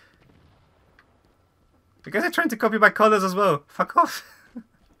 Because they're trying to copy my colors as well. Fuck off.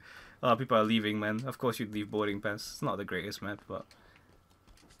 Oh, people are leaving, man. Of course you'd leave Boarding Pass. It's not the greatest map, but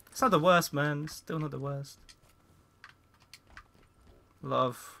it's not the worst, man. It's still not the worst. A lot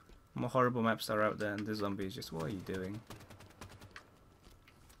of more horrible maps are out there, and the zombies just, what are you doing?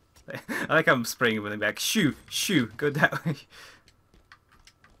 I like I'm spraying with them back. Shoo! Shoo! Go that way.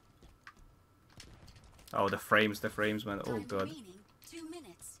 Oh, the frames, man. Oh, Time god. remaining, 2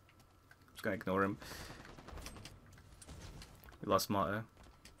 minutes. I'm just gonna ignore him. We lost Martyr.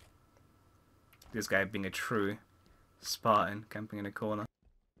 This guy being a true Spartan, camping in a corner.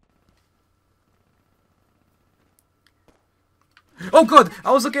 Oh god!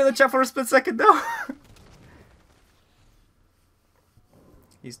 I was looking at the chat for a split second, no!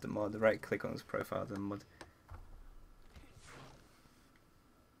 He's the mod. Right click on his profile, then mod.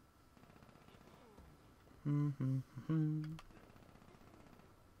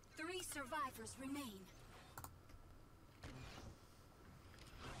 Three survivors remain.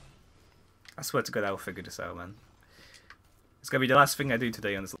 I swear to god I'll figure this out, man. It's gonna be the last thing I do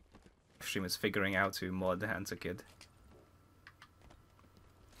today on this stream is figuring out to mod the Answer Kid.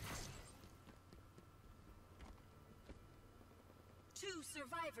 Two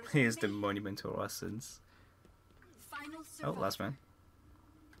survivors Here's the remain. monumental lessons. Final Oh, survivor. last man.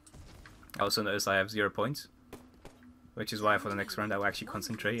 I also noticed I have 0 points. Which is why for the next round I will actually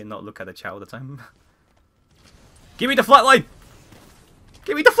concentrate and not look at the chat all the time. Give me the flatline!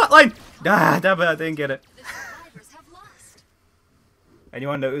 Give me the flatline! Ah, damn it, I didn't get it. The survivors have lost.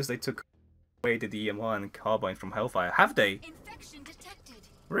 Anyone notice they took away the DM1 carbine from Hellfire? Have they? Infection detected.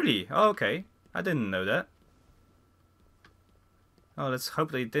 Really? Oh, okay. I didn't know that. Oh, let's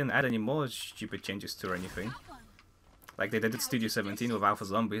hope they didn't add any more stupid changes to or anything. Got one. Like they did at Studio 17 with Alpha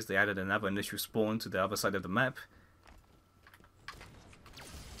Zombies, they added another initial spawn to the other side of the map.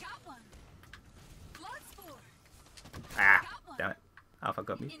 Got one. Bloodspore. Ah, Got one. damn it. Alpha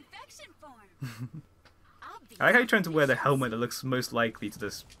got me. Infection form. I like how you're trying to wear the helmet that looks most likely to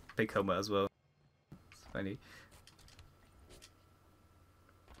this big helmet as well. It's funny.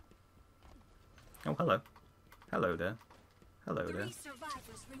 Oh, hello. Hello there. Hello there. Three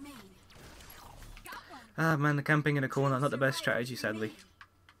survivors remain. Got one. Ah, man, the camping in a corner, not the best strategy, sadly.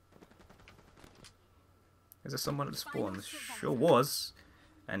 Is there someone at the spawn? Sure was.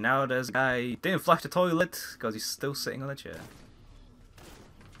 And now there's a guy, didn't flush the toilet, because he's still sitting on a chair.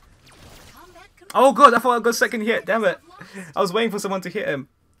 Combat control. Oh god, I thought I got second hit, damn it. I was waiting for someone to hit him.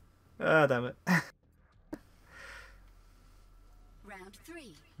 Ah, damn it. Round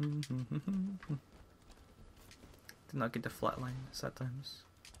 3. Did not get the flatline, sad times.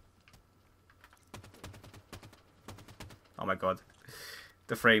 Oh my god.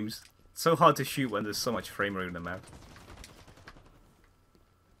 The frames. It's so hard to shoot when there's so much frame rate in the map.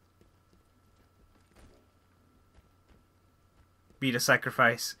 Be the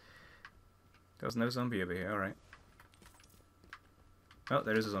sacrifice. There was no zombie over here, alright. Oh,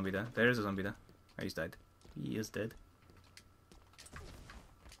 there is a zombie there. There is a zombie there. Oh, he's dead. He is dead.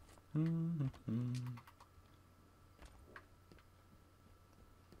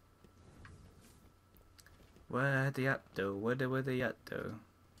 Where they at though? Where they at though?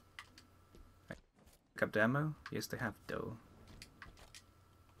 Pick up the ammo? Yes, they have though.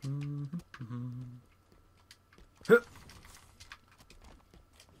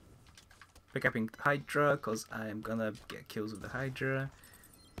 Pick up in Hydra, cause I'm gonna get kills with the Hydra.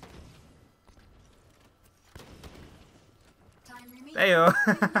 Heyo!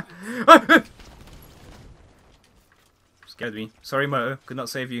 Scared me. Sorry, Moto. Could not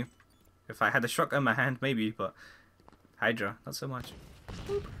save you. If I had a shotgun in my hand, maybe, but Hydra, not so much.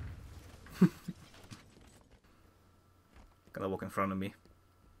 Gonna walk in front of me.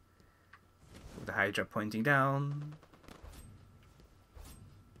 With the Hydra pointing down.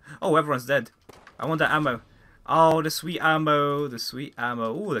 Oh, everyone's dead. I want that ammo. Oh, the sweet ammo. The sweet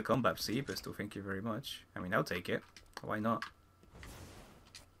ammo. Ooh, the combat C pistol. Thank you very much. I mean, I'll take it. Why not?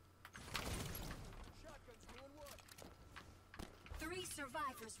 Three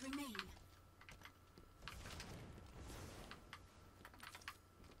survivors remain.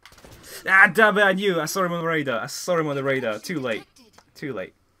 Ah, damn it, I knew. I saw him on the radar. I saw him on the radar. Too late. Too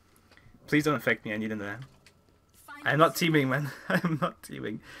late. Please don't affect me. I need him there. I'm not teaming, man. I'm not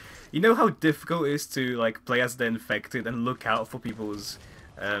teaming. You know how difficult it is to like play as the infected and look out for people's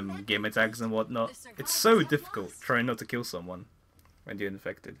gamer tags and whatnot? It's so difficult trying not to kill someone when you're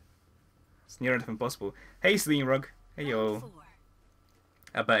infected. It's near enough impossible. Hey, Sleen Rug. Hey, yo.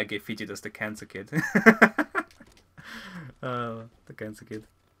 I better get featured as the cancer kid. Oh, the cancer kid.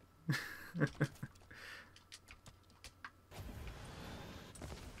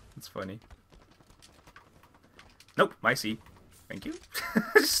 It's funny. Nope, my C. Thank you.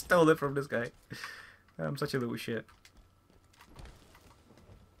 Stole it from this guy. I'm such a little shit.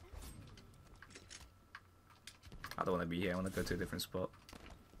 I don't want to be here. I want to go to a different spot.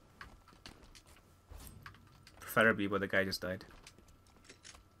 Preferably where the guy just died.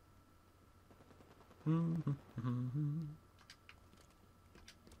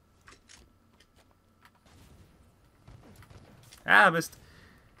 Ah, I missed.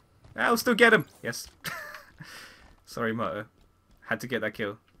 I'll still get him. Yes. Sorry, Moto. Had to get that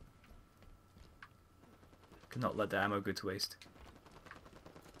kill. Could not let the ammo go to waste.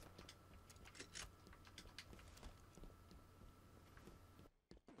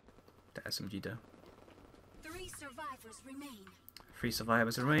 The SMG though. Three survivors remain. 3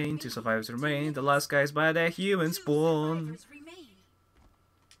 survivors remain. 2 survivors remain. The last guy's by their human spawn.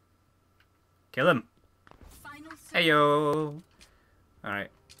 Kill him. Heyo. Alright.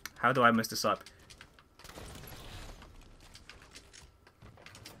 How do I mess this up?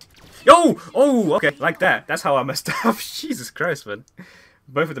 Yo! Oh, okay, like that. That's how I messed up. Jesus Christ, man.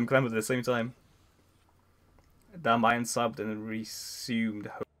 Both of them clambered at the same time. Damn, I unsubbed and resumed,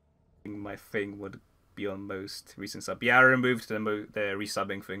 hoping my thing would be on most recent sub. Yeah, I removed the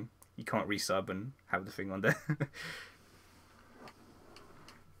resubbing thing. You can't resub and have the thing on there.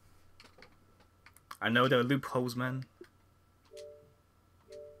 I know there are loopholes, man.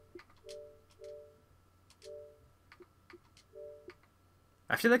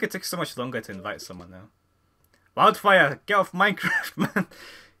 I feel like it takes so much longer to invite someone now. Wildfire, get off Minecraft, man.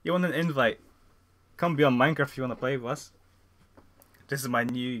 You want an invite? Come be on Minecraft if you want to play with us. This is my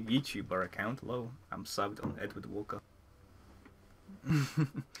new YouTuber account. Hello, I'm subbed on Edward Walker.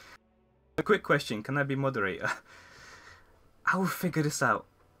 A quick question, can I be moderator? I will figure this out.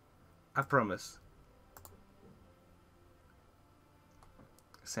 I promise.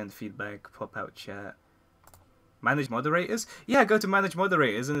 Send feedback, pop out chat. Manage moderators? Yeah, go to manage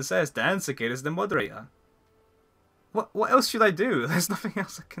moderators and it says the answer kid is the moderator. What else should I do? There's nothing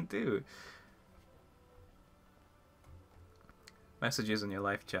else I can do. Messages in your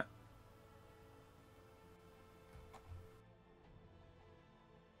live chat.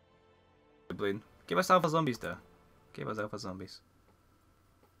 Give us alpha zombies though. Give us alpha zombies.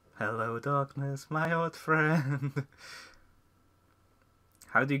 Hello darkness, my old friend.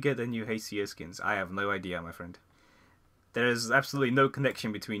 How do you get the new HCS skins? I have no idea, my friend. There is absolutely no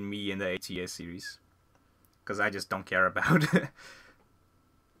connection between me and the HCS series. Because I just don't care about it.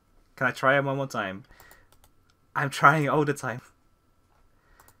 Can I try it one more time? I'm trying it all the time.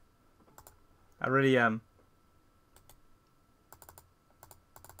 I really am.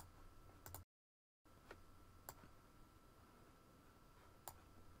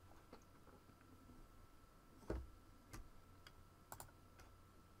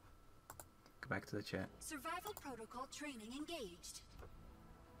 Back to the chat. Survival protocol training engaged.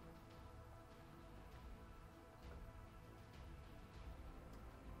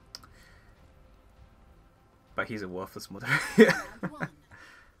 But he's a worthless moderator.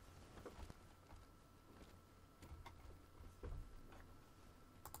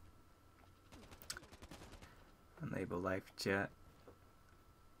 Enable live chat.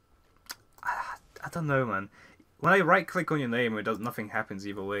 I don't know, man. When I right click on your name, nothing happens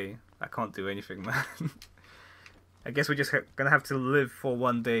either way. I can't do anything, man. I guess we're just gonna have to live for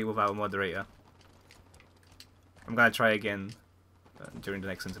one day without a moderator. I'm gonna try again during the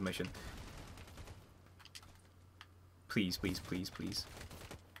next intermission. Please, please, please, please.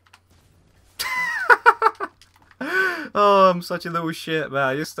 Oh, I'm such a little shit, man.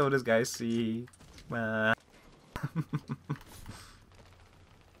 I just stole this guy's C. Man.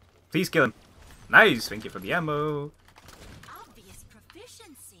 Please kill him. Nice, thank you for the ammo. Obvious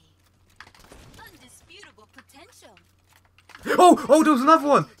proficiency. Undisputable potential. Oh, there was another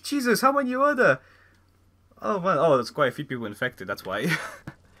one. Jesus, how many were there? Oh man, oh, there's quite a few people infected. That's why. I'm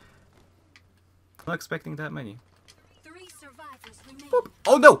not expecting that many. 3 survivors remain. Boop.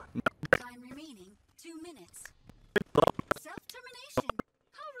 Oh no! Time remaining 2 minutes. Self-termination.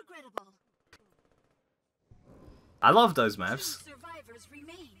 How regrettable. I love those 2 maps. survivors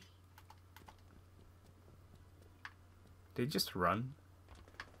remain. Did he just run?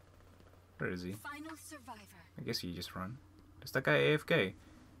 Where is he? Final survivor. I guess he just run. Is that guy AFK?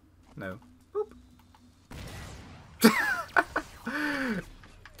 No. Boop.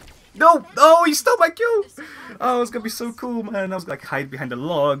 No! Oh, he stole my kill! Oh, it's gonna be so cool, man. I was like hide behind a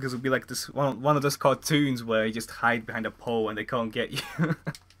log. This would be like this one of those cartoons where you just hide behind a pole and they can't get you. Round 2.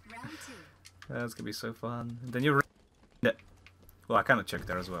 That's gonna be so fun. And then you're. Well, I kind of checked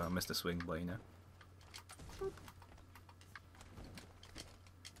there as well. I missed the swing, but you know.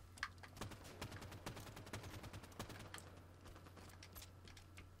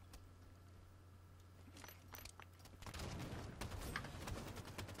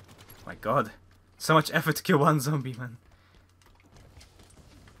 My god. So much effort to kill one zombie, man.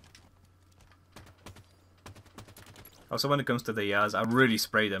 Also, when it comes to the Yaz, I really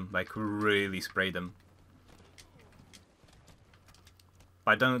spray them. Like, really spray them.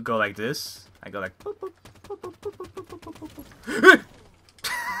 But I don't go like this. I go like... Boop, boop, boop, boop, boop, boop, boop, boop, boop, boop.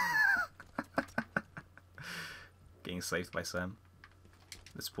 Getting saved by Sam.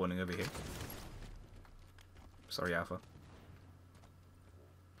 They're spawning over here. Sorry, Alpha.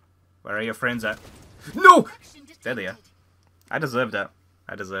 Where are your friends at? No! There they are. I deserve that.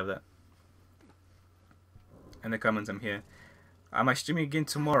 I deserve that. In the comments, I'm here. Am I streaming again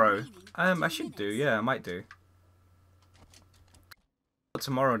tomorrow? I should do. Yeah, I might do. Not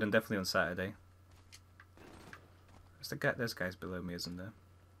tomorrow, then definitely on Saturday. There's guys below me, isn't there?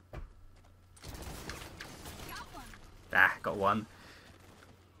 Ah, got one.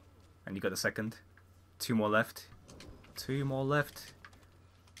 And you got the second. 2 more left. 2 more left.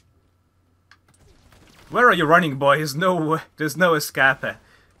 Where are you running, boys? No, there's no escape.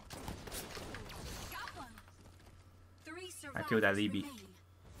 I killed Alibi.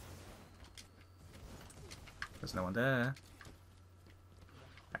 There's no one there.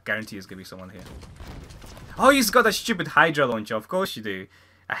 I guarantee there's gonna be someone here. Oh, you've got that stupid Hydra launcher. Of course you do.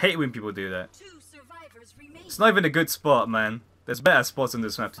 I hate when people do that. It's not even a good spot, man. There's better spots on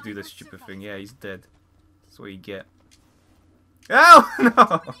this map to do this stupid thing. Yeah, he's dead. That's what you get. Oh,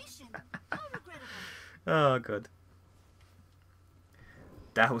 no! Oh, God.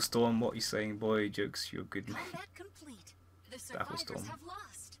 Storm, what are you saying, boy? Jokes, you're good, mate. Storm.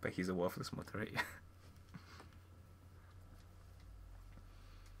 But he's a worthless moderator.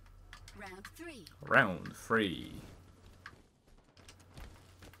 Round 3. Round 3.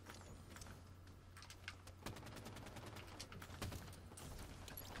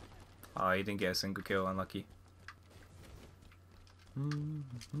 Oh, he didn't get a single kill, unlucky.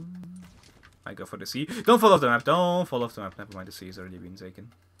 I go for the C. Don't fall off the map, don't fall off the map. Never mind, the C has already been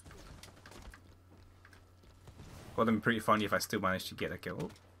taken. Would have been pretty funny if I still managed to get a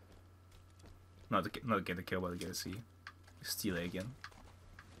kill. Not get a kill, but to get a C. Steal it again.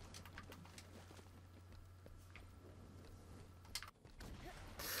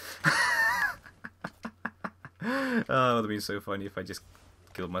 Oh, it would have been so funny if I just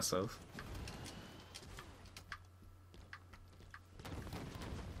killed myself.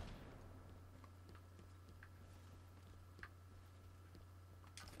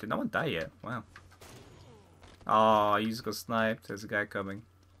 Did no one die yet? Wow. Oh, he just got sniped. There's a guy coming.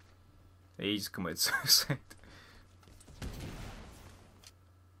 He just committed suicide.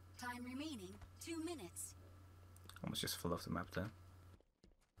 Time remaining 2 minutes. Almost just fell off the map there.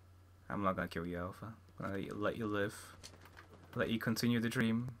 I'm not gonna kill you, Alpha. I'm gonna let you live. Let you continue the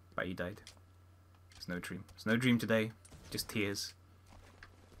dream. But you died. There's no dream. There's no dream today. Just tears.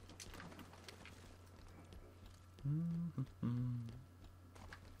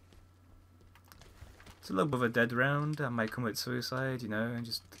 It's a little bit of a dead round. I might commit suicide, you know, and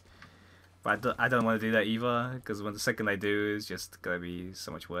just... But I don't want to do that either, because when the second I do, it's just gonna be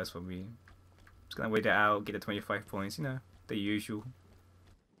so much worse for me. Just gonna wait it out, get the 25 points, you know, the usual.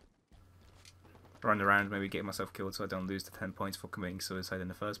 run around, maybe get myself killed so I don't lose the 10 points for committing suicide in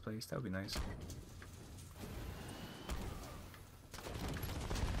the first place. That would be nice.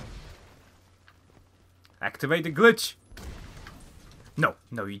 Activate the glitch! No,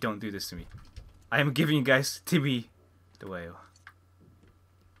 no, you don't do this to me. I am giving you guys Timmy the whale.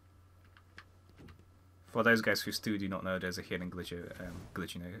 For those guys who still do not know, there's a hidden glitch,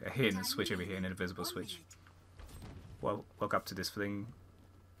 a hidden switch over here, an invisible switch. Well, walk up to this thing.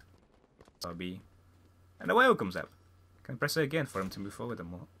 RB. And the whale comes up. Can I press it again for him to move forward or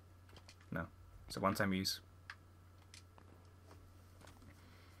more? No. It's a one-time use.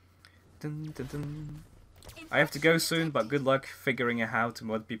 Dun, dun, dun. I have to go soon, but good luck figuring out how to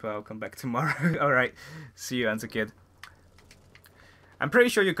mod people. I'll come back tomorrow. Alright. See you, Answer Kid. I'm pretty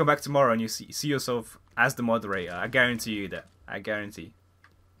sure you come back tomorrow and you see yourself as the moderator. I guarantee you that. I guarantee.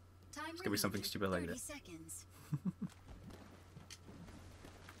 It's gonna be something stupid like that.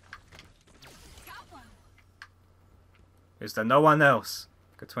 Is there no one else?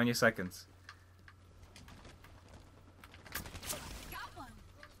 Got 20 seconds. Got one.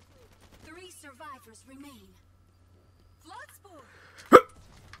 3 survivors remain.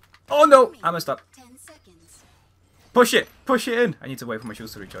 Oh no! I messed up. 10 seconds. Push it! Push it in! I need to wait for my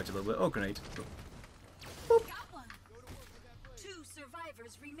shields to recharge a little bit. Oh, grenade. Got one. 2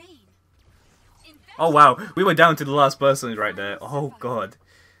 survivors remain. Oh wow, we were down to the last person right there. Oh god.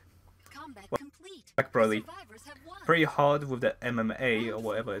 Combat complete. Back probably. Survivors have won. Pretty hard with the MMA or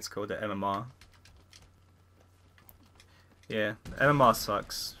whatever it's called, the MMR. Yeah, MMR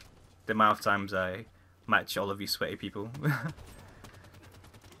sucks. The amount of times I match all of you sweaty people.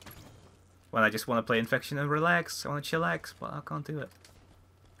 When I just want to play Infection and relax, I want to chillax, but I can't do it.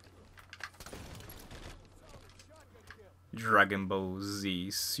 Dragon Ball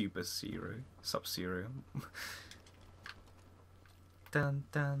Z Super Zero, Sub-Zero. Dun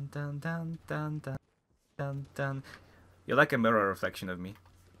dun dun dun dun dun dun dun. You're like a mirror reflection of me,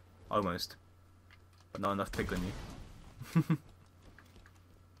 almost, but not enough pig on you.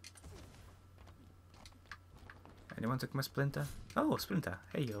 Anyone took my Splinter? Oh, Splinter!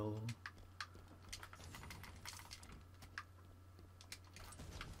 Hey yo.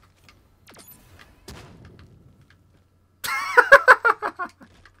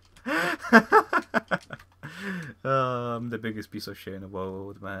 I'm the biggest piece of shit in the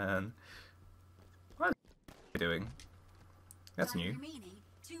world, man. What are you doing? That's new.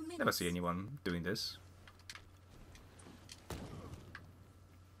 Never see anyone doing this.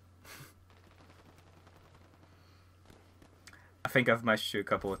 I think I've matched you a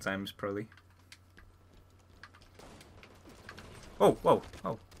couple of times, probably. Oh, whoa,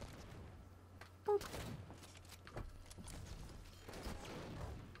 oh.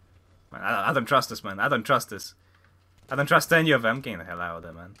 Man, I don't trust this, man. I don't trust this. I don't trust any of them. I'm getting the hell out of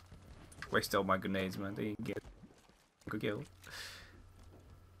there, man. Wasted all my grenades, man. They didn't get a good kill.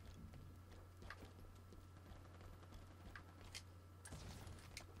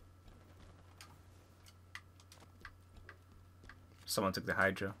 Someone took the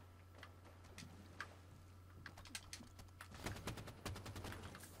Hydra.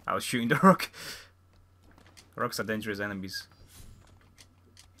 I was shooting the rock. Rocks are dangerous enemies.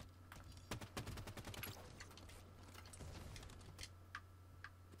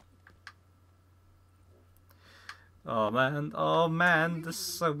 Oh man, there's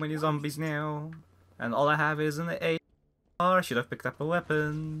so many zombies now. And all I have is an AR. I should have picked up a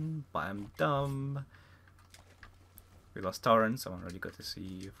weapon, but I'm dumb. We lost Torrent, someone already got to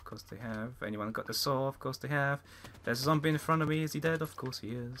see, of course they have. Anyone got the saw? Of course they have. There's a zombie in front of me, is he dead? Of course he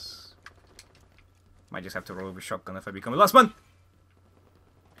is. Might just have to roll with a shotgun if I become the last one!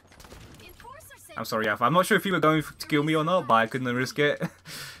 I'm sorry, Alpha. I'm not sure if you were going to kill me or not, but I couldn't risk it.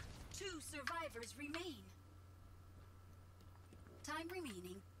 2 survivors remain. Time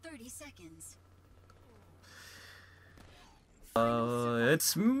remaining 30 seconds.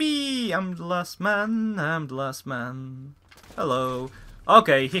 It's me! I'm the last man, I'm the last man. Hello.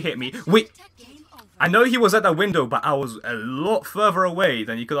 Okay, he hit me. Wait! I know he was at that window, but I was a lot further away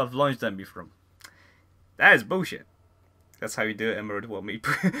than you could have launched at me from. That is bullshit. That's how you do it, Emerald. Well, me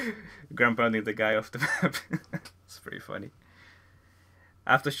ground-pounding the guy off the map. It's pretty funny.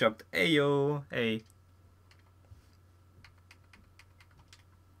 Aftershocked. Ayo! Hey.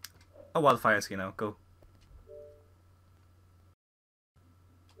 Oh, wildfire skin now. Go.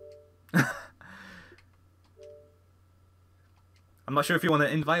 I'm not sure if you want to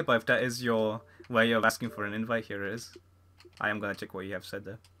invite, but if that is your way of asking for an invite, here it is. I am gonna check what you have said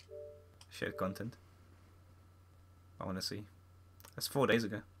there. Shared content. I want to see. That's 4 days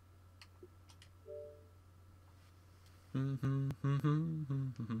ago.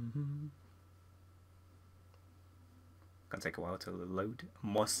 Gonna take a while to load.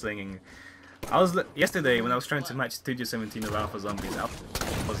 More singing. Yesterday when I was trying to match Studio 17 of Alpha Zombies, I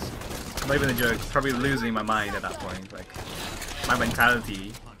was not even a joke, probably losing my mind at that point. Like my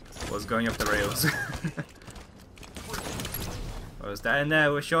mentality was going off the rails. Was that in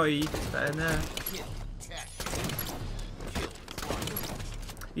there? Was shorty? Was that in there?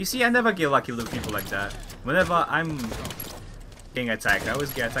 You see, I never get lucky with people like that. Whenever I'm getting attacked, I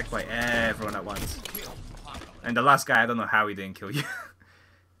always get attacked by everyone at once. And the last guy, I don't know how he didn't kill you.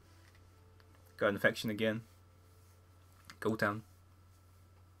 Got infection again. Go down.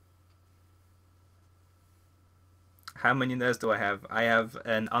 How many nerds do I have? I have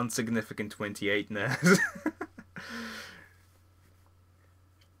an insignificant 28 nerds.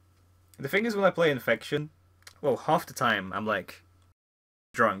 The thing is, when I play infection, well, half the time I'm like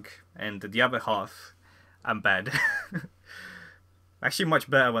drunk, and the other half I'm bad. Actually, much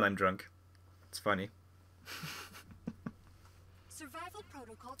better when I'm drunk. It's funny.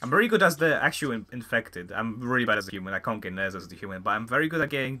 I'm very good as the actual infected. I'm really bad as a human. I can't get nerds as the human, but I'm very good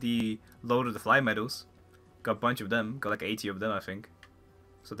at getting the Lord of the Fly medals. Got a bunch of them. Got like 80 of them, I think.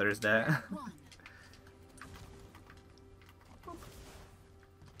 So there is that.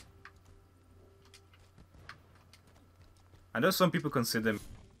 I know some people consider me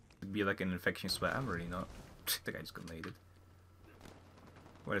to be like an infection sweat. I'm really not. The guy just got naded.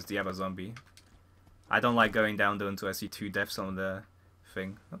 Where's the other zombie? I don't like going down though until I see 2 deaths on the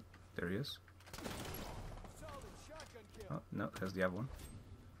thing. Oh, there he is. Oh, no, there's the other one.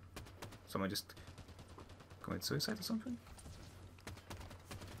 Someone just committed suicide or something?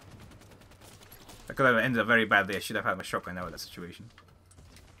 That could have ended up very badly. I should have had my shotgun now in that situation.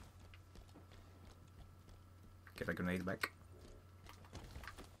 Get a grenade back.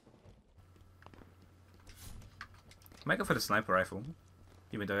 Might go for the sniper rifle,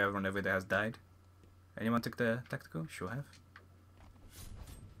 even though everyone over there has died. Anyone took the tactical? Sure have.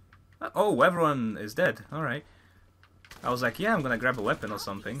 Oh, everyone is dead. Alright. I was like, yeah, I'm gonna grab a weapon or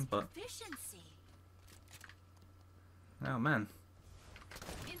something, but... Oh, man.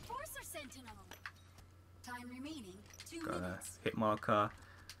 Got a hit marker.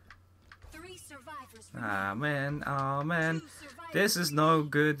 Ah, man. Oh, man. This is no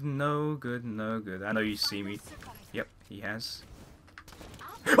good, no good, no good. I know you see me. Yep, he has.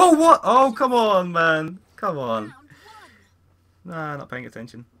 Oh, what? Oh, come on, man. Come on. Nah, not paying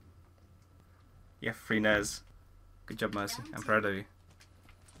attention. Yeah, 3 Nez. Good job, Mercy. I'm proud of you.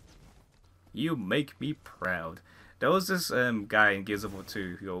 You make me proud. There was this guy in Gears of War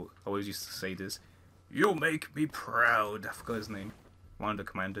 2 who always used to say this. You make me proud. I forgot his name. One of the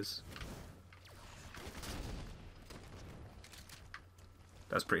commanders.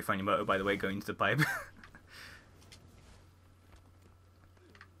 That's pretty funny moto, by the way, going to the pipe.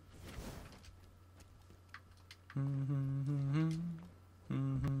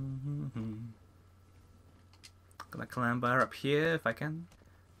 Gonna clamber up here if I can.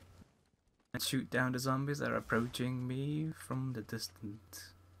 And shoot down the zombies that are approaching me from the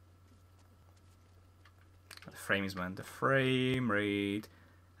distance. The frames, man. The frame rate.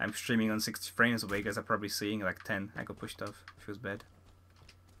 I'm streaming on 60 frames away, guys. I'm probably seeing like 10. I got pushed off. Feels bad.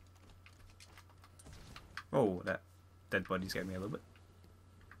 Oh, that dead body scared me a little bit.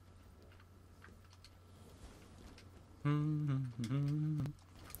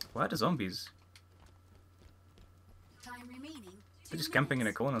 Why are the zombies? They're just camping in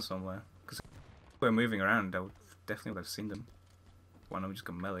a corner somewhere. Because if we're moving around, I would definitely would have seen them. One of them just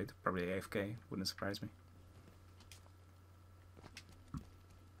got meleeed. Probably AFK. Wouldn't surprise me.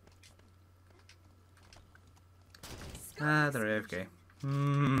 Ah, they're AFK.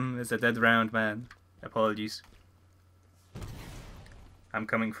 It's a dead round, man. Apologies. I'm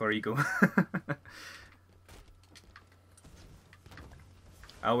coming for Eagle.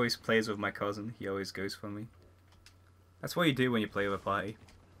 I always plays with my cousin. He always goes for me. That's what you do when you play with a party.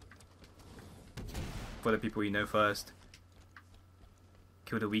 For the people you know first.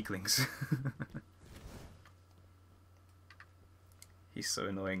 Kill the weaklings. He's so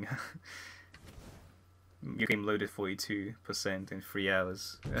annoying. Your game loaded 42% in 3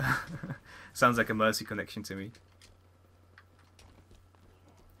 hours. Sounds like a Mercy connection to me.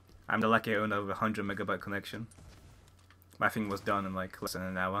 I'm the lucky owner of a 100 megabyte connection. My thing was done in like less than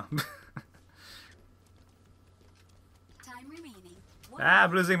an hour. Ah,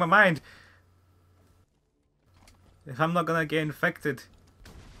 I'm losing my mind! If I'm not gonna get infected,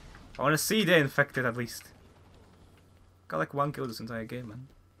 I wanna see the infected at least. Got like 1 kill this entire game, man.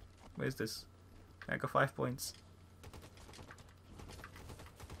 Where's this? I got 5 points.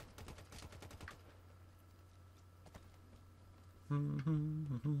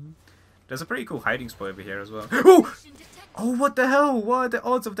 There's a pretty cool hiding spot over here as well. Oh! Oh, what the hell? What are the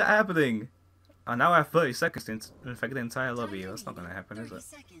odds of that happening? Oh, now I have 30 seconds to infect the entire lobby. That's not gonna happen, is it?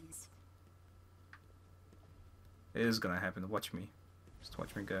 Seconds. It is gonna happen. Watch me. Just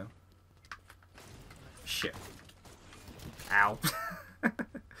watch me go. Shit. Ow.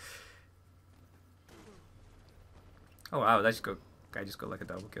 Oh wow, that just go. Guy just got like a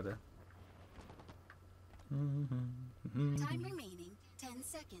double kill there. Time remaining 10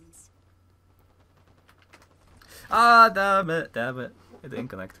 seconds. Ah, damn it, damn it. It didn't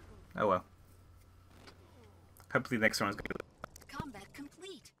connect. Oh well. Hopefully the next round's gonna be Combat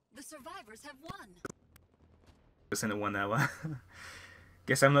complete. The survivors have won. less than 1 hour.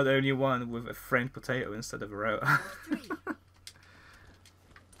 Guess I'm not the only one with a framed potato instead of a router.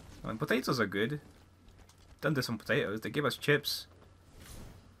 I mean, potatoes are good. Done this on potatoes. They give us chips.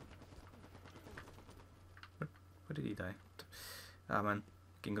 Where did he die? Ah man,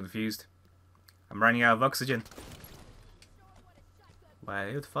 getting confused. I'm running out of oxygen.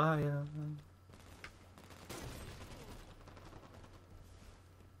 Wildfire.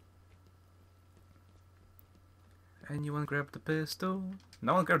 Anyone grab the pistol?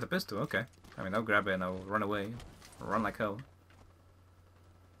 No one grabbed the pistol, okay. I mean, I'll grab it and I'll run away. Run like hell.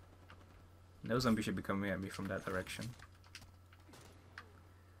 No zombie should be coming at me from that direction.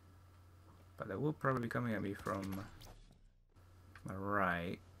 But they will probably be coming at me from my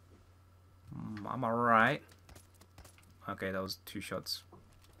right. On my right. Okay, that was 2 shots.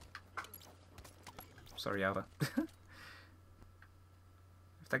 Sorry, Alpha. If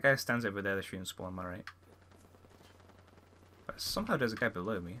that guy stands over there, they shouldn't spawn on my right. But somehow there's a guy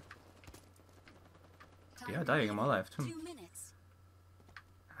below me. They are dying on my left. 2 minutes.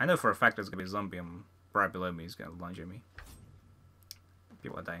 I know for a fact there's gonna be a zombie right below me. He's gonna lunge at me.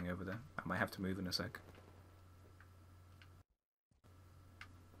 People are dying over there. I might have to move in a sec.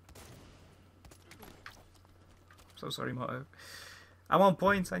 So sorry, Motto. I want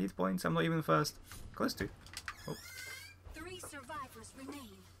points. I need points. I'm not even first. Close to. Oh. 3 survivors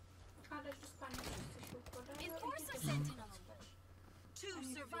remain. Enforce a sentinel. 2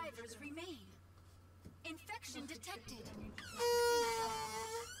 survivors remain. Infection detected.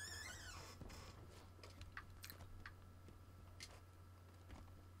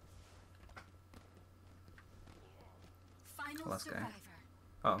 Final Last guy. survivor.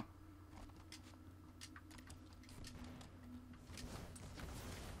 Oh.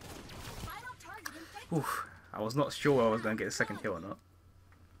 Final target infected. Oof. I was not sure I was going to get a second kill or not.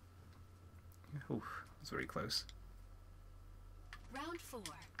 Oof. That's very close. Round 4.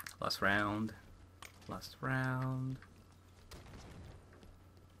 Last round. Last round.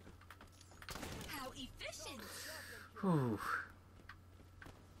 How efficient. Ooh.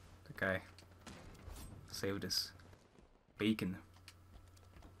 Okay. Saved us. Bacon.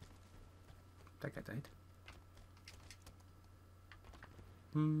 That guy died.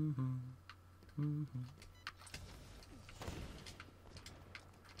 Damn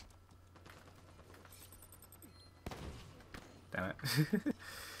it.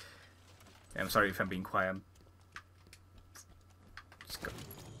 Yeah, I'm sorry if I'm being quiet.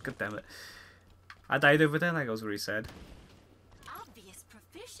 God damn it. I died over there like I was really sad. Obvious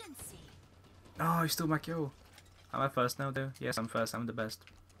proficiency. Oh, you stole my kill. Am I first now though? Yes, I'm first. I'm the best.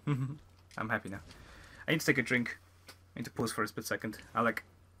 I'm happy now. I need to take a drink. I need to pause for a split second. I like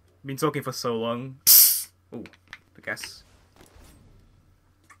been talking for so long. Oh, the gas.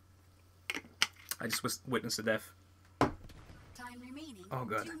 I just witnessed a death. Time remaining. Oh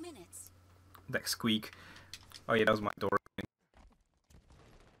god. 2 minutes. That squeak. Oh yeah, that was my door.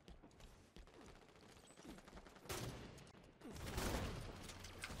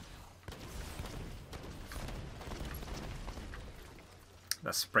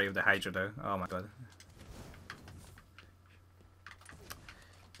 That spray of the Hydra though. Oh my god.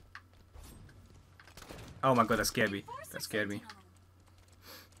 Oh my god, that scared me. That scared me. I'm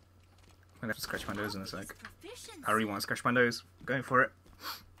gonna have to scratch my nose in a sec. I really want to scratch my nose. I'm going for it.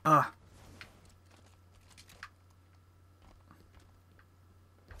 Ah.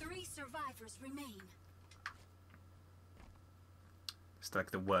 3 survivors remain. It's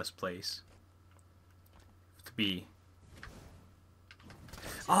like the worst place to be.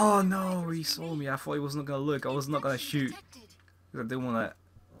 Oh no, he saw me. I thought he wasn't gonna look. I was not gonna shoot. Detected. Because I didn't want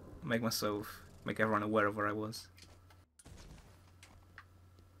to make everyone aware of where I was.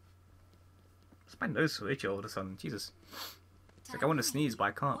 It's my nose so itchy all of a sudden. Jesus. It's like I want to sneeze, but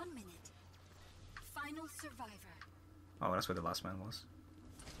I can't. 1 minute. Final survivor. Oh, that's where the last man was.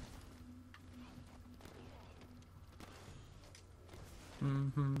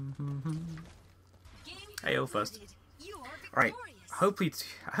 Game Ayo first. concluded. You are Alright, victorious.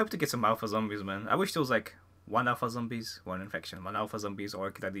 I hope to get some alpha zombies, man. I wish there was like one alpha zombies, one infection, one alpha zombies, or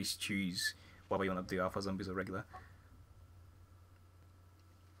I could at least choose whether you want to do alpha zombies or regular.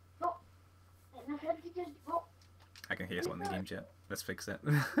 I can hear someone in the game chat. Let's fix it.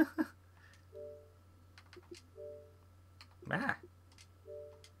 Ah.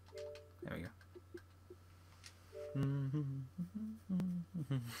 There we go.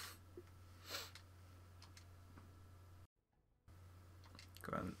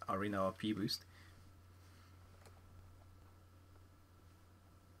 Got an arena RP boost.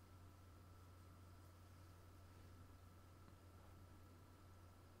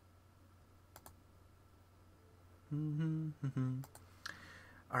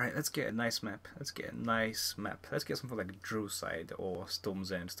 Alright, let's get a nice map. Let's get something like Drill Side or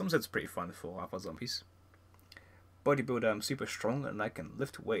Storm's End. Storm's End's pretty fun for alpha zombies. Bodybuilder, I'm super strong and I can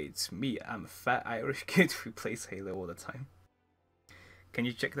lift weights. Me, I'm a fat Irish kid who plays Halo all the time. Can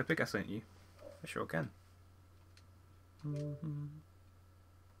you check the pic I sent you? I sure can.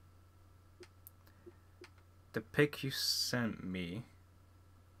 The pic you sent me.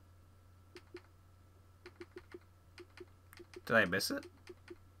 Did I miss it?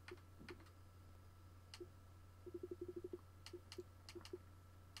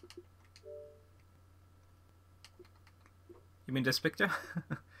 You mean this picture?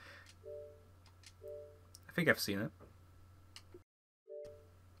 I think I've seen it.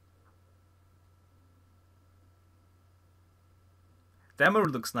 The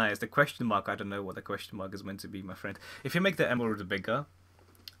emerald looks nice. The question mark, I don't know what the question mark is meant to be, my friend. If you make the emerald bigger,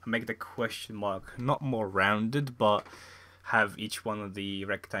 make the question mark not more rounded, but have each one of the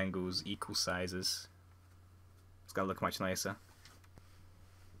rectangles equal sizes. It's gonna look much nicer.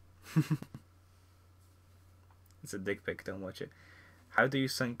 It's a dick pic, don't watch it. How do you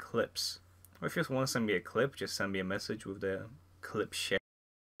send clips? Well, if you just want to send me a clip, just send me a message with the clip share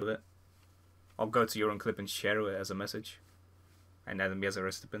with it. I'll go to your own clip and share it as a message. And add me as a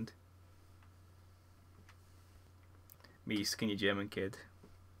recipient. Me, skinny German kid,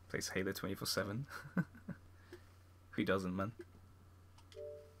 plays Halo 24/7. Who doesn't, man?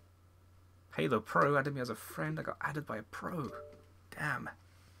 Halo Pro added me as a friend. I got added by a pro. Damn.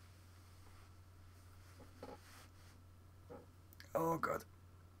 Oh god.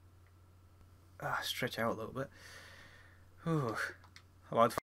 Stretch out a little bit. Ooh.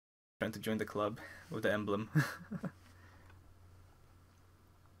 About trying to join the club with the emblem.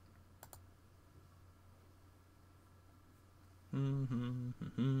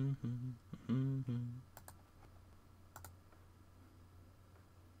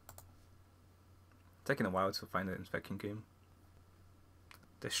 Taking a while to find an infection game.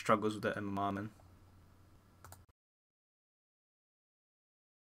 The struggles with the MMR, man.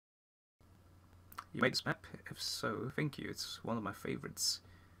 You made this map? If so, thank you. It's one of my favorites.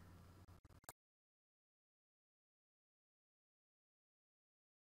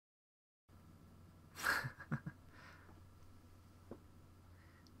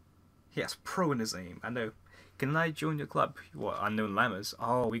 He has pro in his name. I know. Can I join your club? What, Unknown Lammers?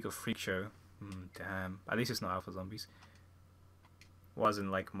 Oh, we got Freak Show. Damn. At least it's not Alpha Zombies.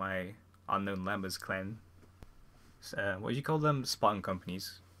 Wasn't like my Unknown Lammers clan. What do you call them? Spartan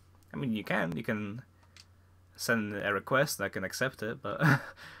companies. I mean, you can send a request, I can accept it, but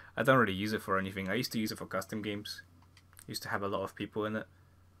I don't really use it for anything. I used to use it for custom games. Used to have a lot of people in it,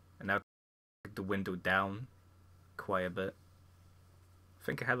 and now take the window down quite a bit. I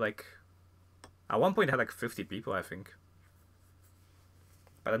think I had like, at one point I had like 50 people, I think.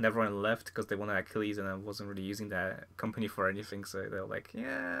 But then everyone left because they wanted Achilles, and I wasn't really using that company for anything, so they were like,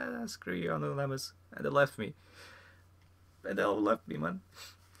 yeah, screw you, Unknown Lammers, and they left me. And they all left me, man.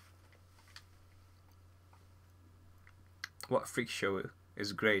 What Freak Show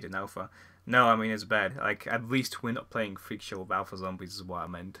is great in Alpha? No, I mean it's bad. Like, at least we're not playing Freak Show with Alpha Zombies is what I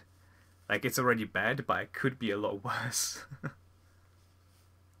meant. Like, it's already bad, but it could be a lot worse.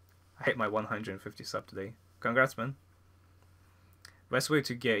 I hit my 150 sub today. Congrats, man. Best way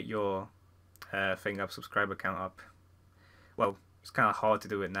to get your thing up, subscriber count up. Well, it's kind of hard to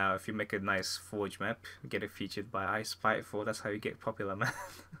do it now. If you make a nice Forge map, get it featured by I Spiteful, that's how you get popular, man.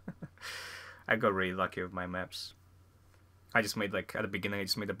 I got really lucky with my maps. I just made, like, at the beginning I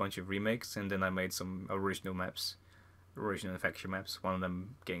just made a bunch of remakes, and then I made some original maps. Original infection maps. One of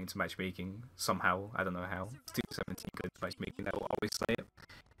them getting into matchmaking somehow. I don't know how. It's 217 good matchmaking, I will always say it.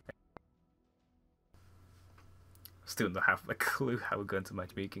 Still don't have a clue how we're going to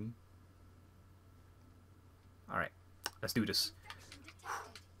matchmaking. Alright, let's do this.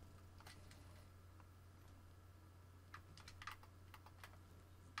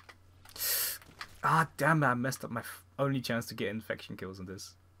 Ah, damn it, I messed up my only chance to get infection kills in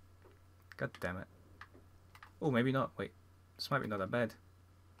this. God damn it. Oh, maybe not. Wait, this might be not that bad.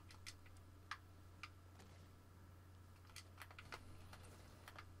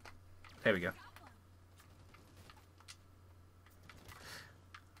 There we go.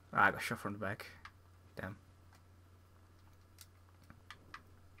 Ah, I got shot from the back. Damn.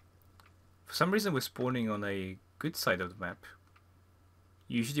 For some reason, we're spawning on a good side of the map.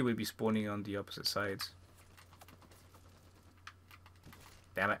 Usually, we'd be spawning on the opposite sides.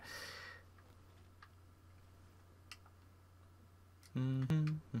 Damn it.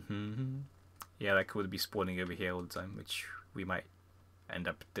 Yeah, that could be spawning over here all the time, which we might end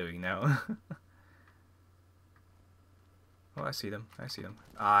up doing now. Oh, I see them. I see them.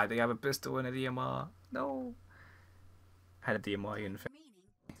 Ah, they have a pistol and a DMR. No. Had a DMR in fact. Remaining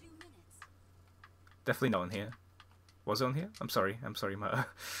 2 minutes. Definitely not on here. Was it on here? I'm sorry. I'm sorry, Mata.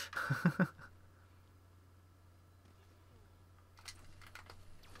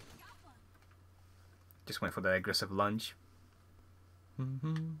 Just went for the aggressive lunge.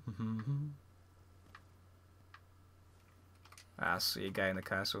 I see a guy in the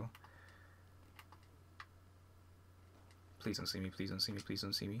castle. Please don't see me, please don't see me, please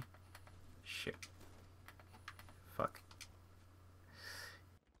don't see me. Shit. Fuck.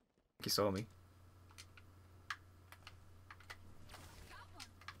 He saw me.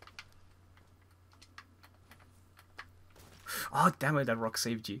 Oh, damn it, that rock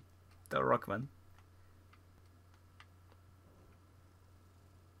saved you. That rock, man.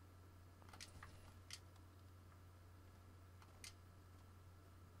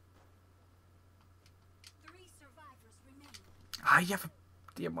 Ah, you have a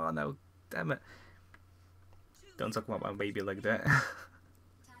DMR now. Damn it. Don't talk about my baby like that. Time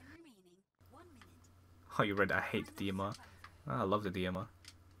remaining 1 minute. Oh, you read I hate the DMR. Oh, I love the DMR.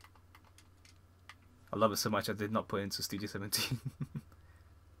 I love it so much I did not put it into Studio 17.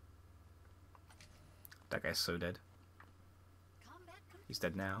 That guy's so dead. Combat complete. He's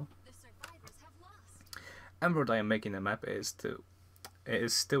dead now. The survivors have lost. Emerald I am making a map is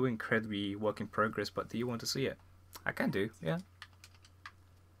still incredibly work in progress, but do you want to see it? I can do, yeah.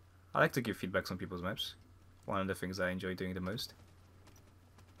 I like to give feedbacks on people's maps. One of the things I enjoy doing the most.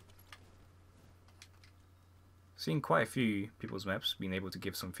 Seeing quite a few people's maps, being able to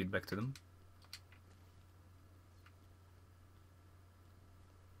give some feedback to them.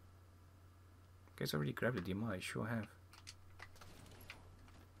 Guys already grabbed the DMI, I sure have.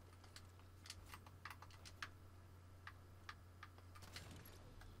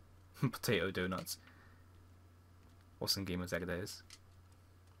 Potato donuts. Awesome game attack that is.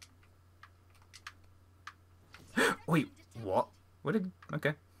 Wait, what? What did...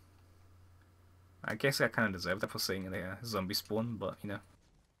 Okay. I guess I kind of deserved that for seeing the zombie spawn, but, you know.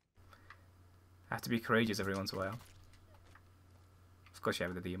 I have to be courageous every once in a while. Of course you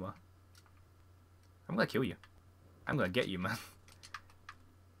have the DMR. I'm gonna kill you. I'm gonna get you, man.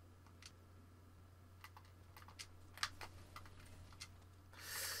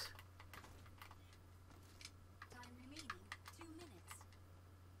 Time remaining 2 minutes.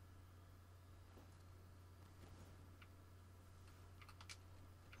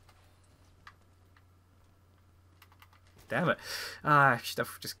 Damn it. Ah, I should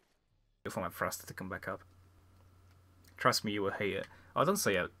have just waited for my thruster to come back up. Trust me, you will hate it. Oh, don't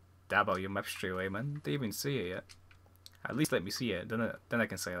say a dab out your map straight away, man. Didn't even see it yet. At least let me see it, then I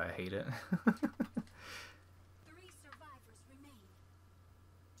can say that I hate it. 3 survivors remain.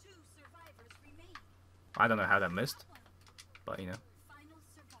 2 survivors remain. I don't know how that missed, but you know. Final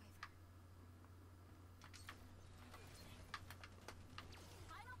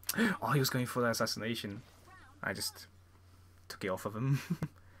survivor. Oh, he was going for the assassination. I just took it off of him.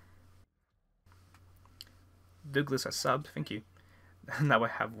 Douglas has subbed, thank you. Now I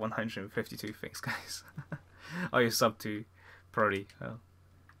have 152 things, guys. Oh, you subbed to Prody. Oh,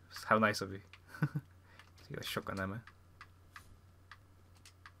 how nice of you. See that shotgun ammo.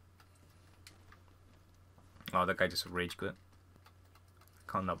 Oh, that guy just rage quit.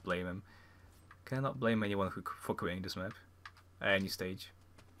 Cannot blame him. Cannot blame anyone for quitting this map. At any stage.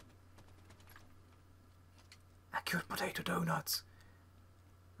 Accurate potato donuts!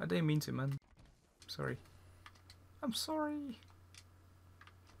 I didn't mean to, man. Sorry. I'm sorry.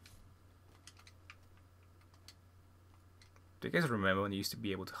 Do you guys remember when you used to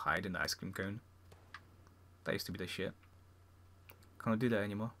be able to hide in the ice cream cone? That used to be the shit. Can't do that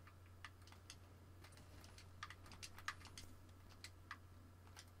anymore.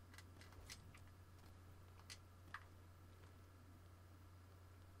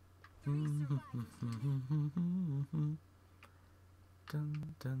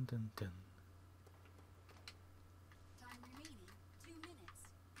 Dun, dun, dun, dun. Time remaining 2 minutes.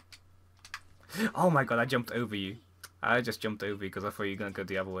 Oh my god, I jumped over you. I just jumped over you because I thought you were gonna go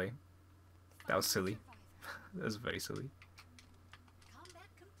the other way. That was silly. That was very silly. Combat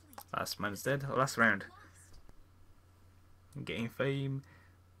complete. Last man's dead. Last round. Lost. Getting fame.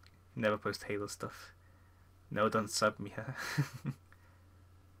 Never post Halo stuff. No, don't sub me, huh?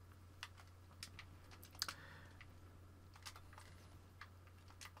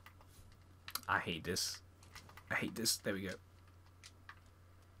 I hate this. I hate this. There we go.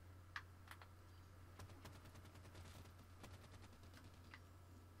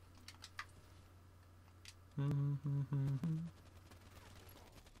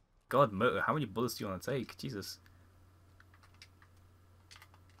 God, Motor, how many bullets do you want to take? Jesus.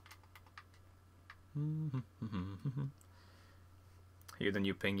 You're the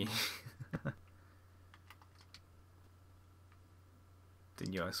new Pingy. The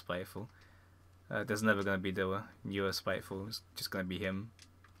new Spiteful. There's never gonna be the newer Spiteful. It's just gonna be him.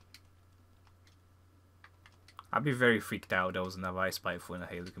 I'd be very freaked out if there was another Spiteful in the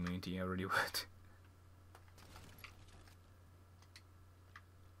Halo community. I really would.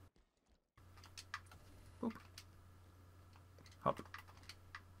 Boop. Hop.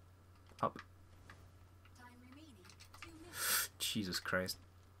 Hop. Time remaining 2 minutes. Jesus Christ.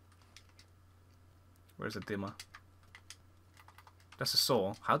 Where's the dimmer? That's a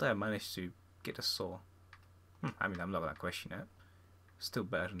saw. How did I manage to get a saw? I mean, I'm not gonna question it. Still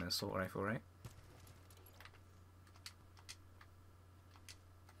better than a assault rifle, right?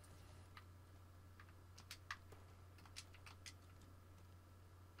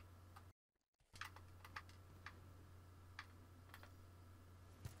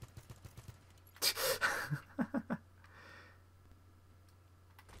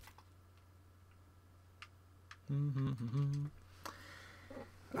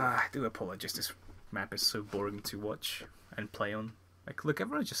 I do apologize. This map is so boring to watch and play on. Like, look,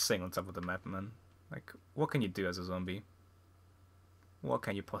 everyone's just sitting on top of the map, man. Like, what can you do as a zombie? What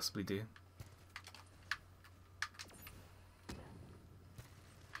can you possibly do?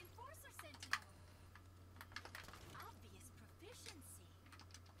 Enforcer Sentinel. Obvious proficiency.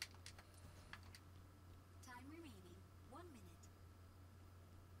 Time remaining 1 minute.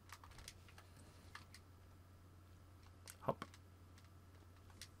 Hop.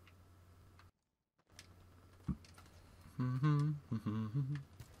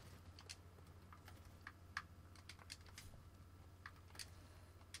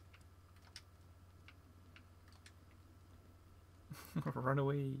 Run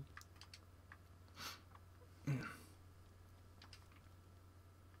away. Time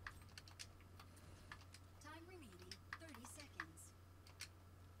remaining 30 seconds.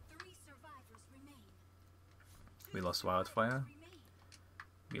 3 survivors remain. We 2 lost survivors Wildfire. remain.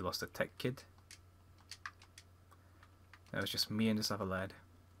 We lost a tech kid. It was just me and this other lad.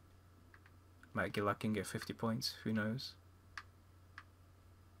 Might get lucky and get 50 points, who knows?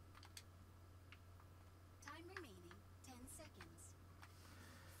 Time remaining 10 seconds.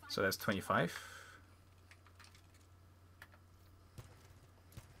 So that's 25.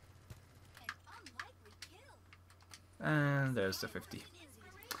 An unlikely kill. And there's the 50. Inspiration, you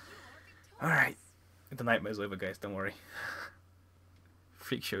are victorious. Alright. The nightmare's over, guys, don't worry.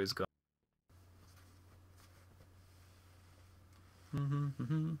 Freak show is gone.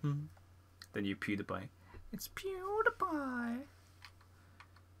 The new PewDiePie. It's PewDiePie!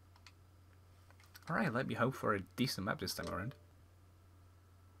 Alright, let me hope for a decent map this time around.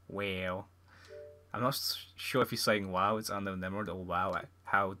 Wow. I'm not sure if he's saying wow, it's unknown emerald, or wow,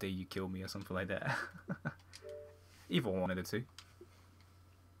 how dare you kill me, or something like that. Either one of the two.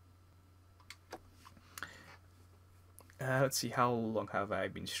 Let's see, how long have I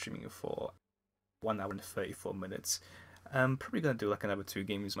been streaming for? 1 hour and 34 minutes. I'm probably gonna do like another 2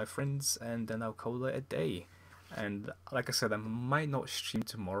 games with my friends, and then I'll call it a day. And like I said, I might not stream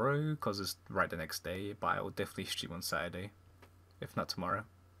tomorrow because it's right the next day, but I will definitely stream on Saturday, if not tomorrow.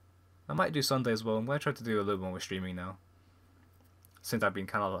 I might do Sunday as well. I'm gonna try to do a little more streaming now, since I've been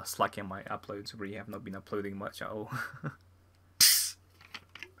kind of slacking my uploads. Really have not been uploading much at all.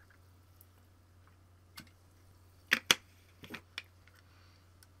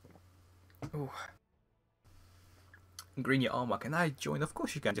 Oh. Green your armor, can I join? Of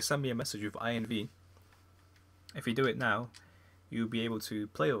course you can. Just send me a message with INV. If you do it now, you'll be able to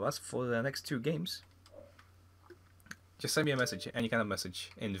play with us for the next 2 games. Just send me a message, any kind of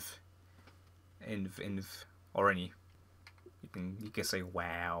message, inv, or any. You can say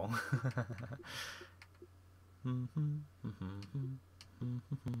wow. And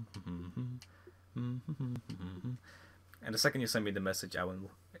the second you send me the message, I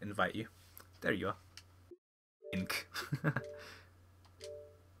will invite you. There you are. Ink.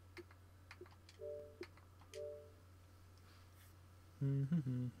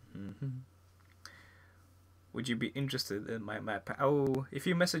 Would you be interested in my map? Oh, if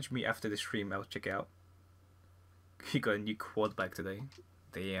you message me after the stream, I'll check it out. You got a new quad bike today.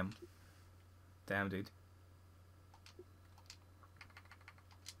 Damn. Damn, dude.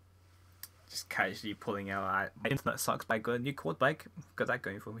 Just casually pulling out. My internet sucks, but I got a new quad bike. Got that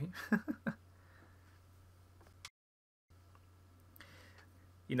going for me.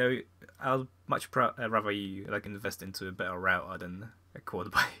 You know, I'll much rather you like invest into a better router than a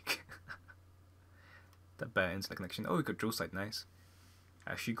quad bike. That better internet connection. Oh, we got drill site, nice.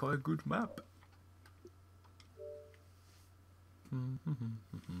 Actually got a good map.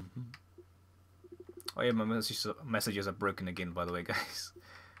 Oh yeah, my messages are broken again, by the way, guys.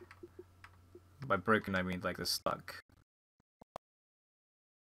 By broken, I mean like they're stuck.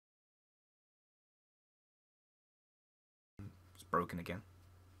 It's broken again.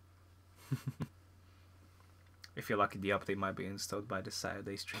 If you're lucky, the update might be installed by the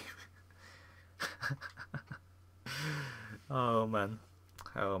Saturday stream. Oh man.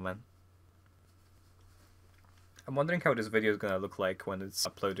 Oh man. I'm wondering how this video is gonna look like when it's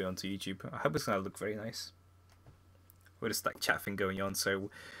uploaded onto YouTube. I hope it's gonna look very nice. With this like chat thing going on, so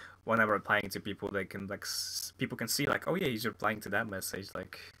whenever replying to people, they can like people can see like, oh yeah, he's replying to that message.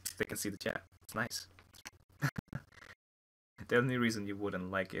 Like they can see the chat. It's nice. The only reason you wouldn't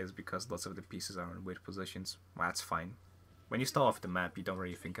like it is because lots of the pieces are in weird positions. Well, that's fine. When you start off the map, you don't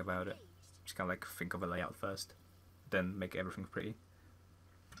really think about it. Just kind of like think of a layout first, then make everything pretty.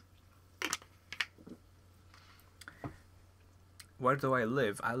 Where do I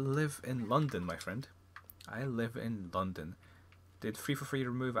live? I live in London, my friend. I live in London. Did 343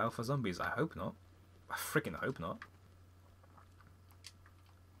 remove alpha zombies? I hope not. I freaking hope not.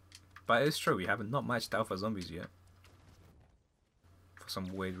 But it's true, we haven't not matched alpha zombies yet. For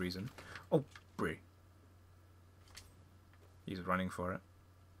some weird reason. Oh, Brie. He's running for it.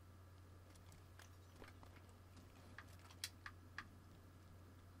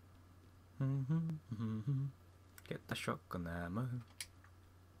 Get the shotgun ammo.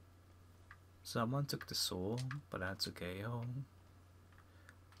 Someone took the saw, but that's okay. Oh,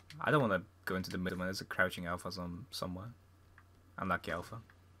 I don't want to go into the middle when there's a crouching alpha somewhere. Unlucky alpha.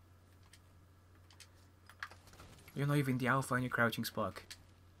 You're not even the alpha and you're crouching Spark.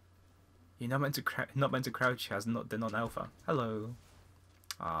 You're not meant to crouch as the non-alpha. Hello.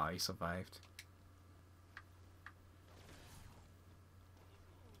 Ah, he survived.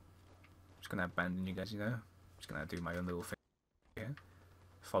 Just gonna abandon you guys, you know. Just gonna do my own little thing here.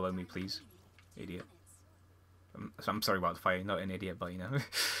 Follow me, please, idiot. I'm sorry about the fire. Not an idiot, but you know.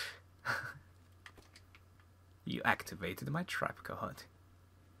 You activated my trap card.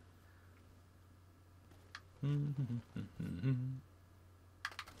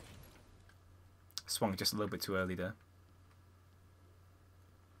 Swung just a little bit too early there.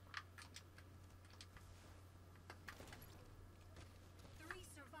 Three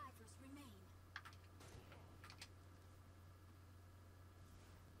survivors remain.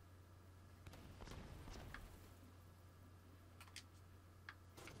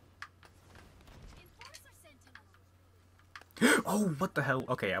 Enforcer sentinel. Oh, what the hell?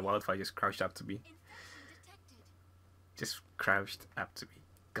 Okay, Wildfire just crouched up to me. Infection detected. Just crouched up to me.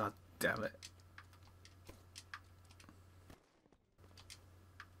 God damn it.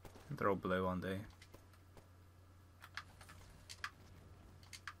 They're all below, aren't they?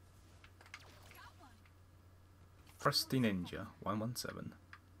 Got one. Frosty Ninja 117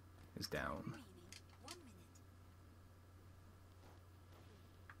 is down. Remaining. 1 minute.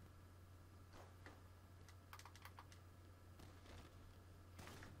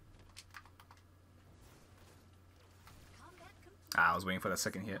 Combat complete. Ah, I was waiting for that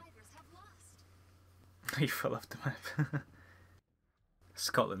second hit. Survivors have lost. He fell off the map.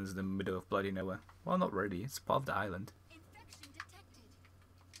 Scotland is in the middle of bloody nowhere. Well, not really. It's part of the island. Infection detected.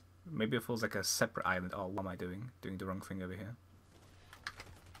 Maybe it feels like a separate island. Oh, what am I doing? Doing the wrong thing over here.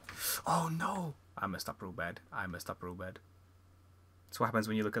 Oh no! I messed up real bad. I messed up real bad. That's what happens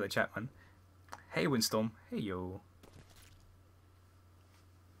when you look at the chat, man. Hey, Windstorm. Hey, yo.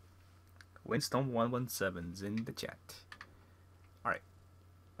 Windstorm117's in the chat. Alright.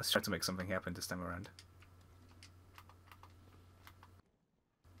 Let's try to make something happen this time around.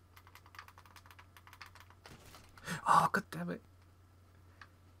 Oh, god damn it.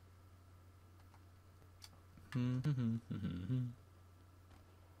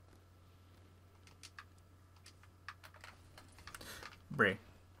 Bray.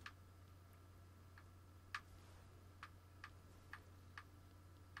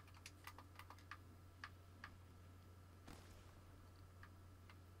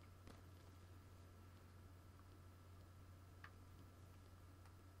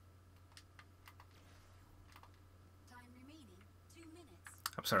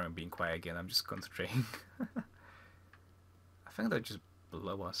 I'm sorry I'm being quiet again, I'm just concentrating. I think they're just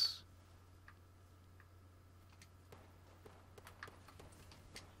below us.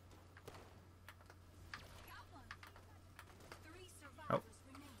 Oh.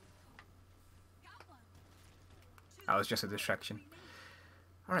 I was just a distraction.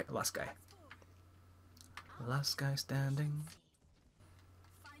 Alright, last guy. Last guy standing.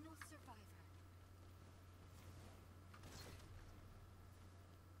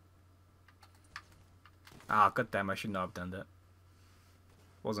 Ah, goddamn, I should not have done that.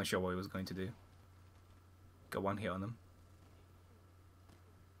 Wasn't sure what he was going to do. Got one hit on him.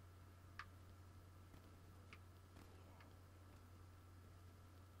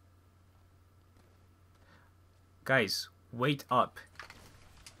 Guys, wait up.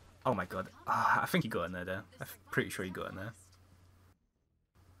 Oh my god. I think he got in there. I'm pretty sure he got in there.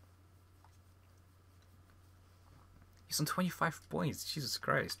 He's on 25 points. Jesus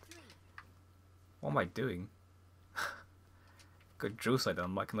Christ. What am I doing? Got drill sight on.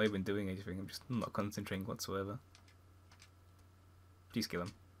 I'm not even doing anything. I'm just not concentrating whatsoever. Please kill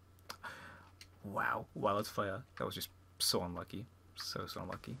him. Wow. Wildfire. That was just so unlucky. So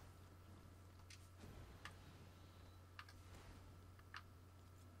unlucky.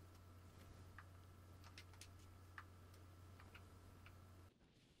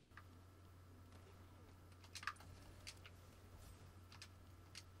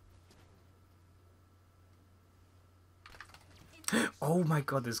 Oh my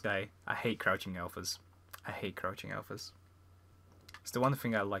god, this guy. I hate crouching alphas. I hate crouching alphas. It's the one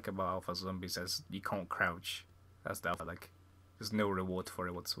thing I like about alpha zombies is you can't crouch. That's the alpha, like, there's no reward for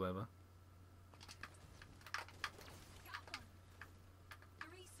it whatsoever.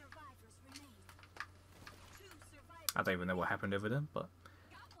 I don't even know what happened over there, but...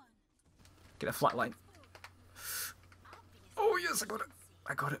 Get a flatline. Oh yes, I got it.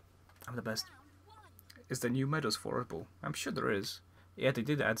 I got it. I'm the best. Is there new medals for Oddball? I'm sure there is. Yeah, they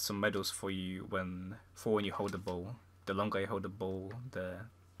did add some medals for you when you hold the ball. The longer you hold the ball, the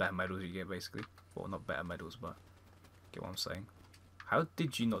better medals you get, basically. Well, not better medals, but get what I'm saying. How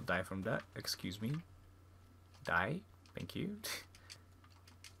did you not die from that? Excuse me. Die? Thank you.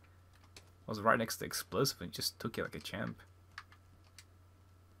 I was right next to the explosive and just took it like a champ.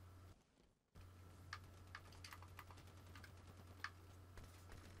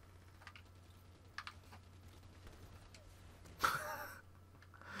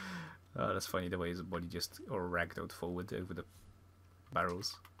 Oh, that's funny, the way his body just ragdolled forward over the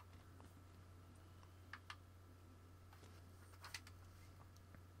barrels.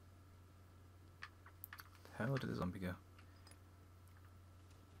 How did the zombie go?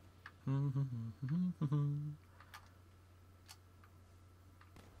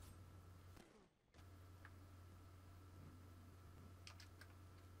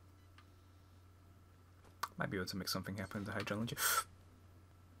 Might be able to make something happen in the hydrology.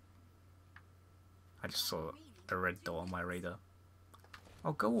 I just saw a red dot on my radar.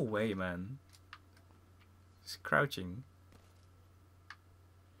 Oh, go away, man. He's crouching.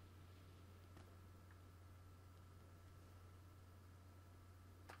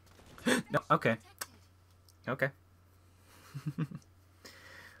 No, okay. Okay.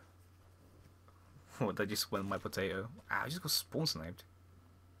 What, that just went my potato? Ow, I just got spawn sniped.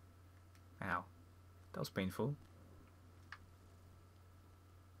 Ow. That was painful.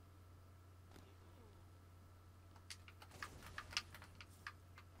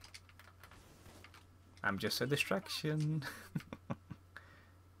 I'm just a distraction.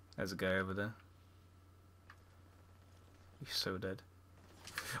 There's a guy over there. He's so dead.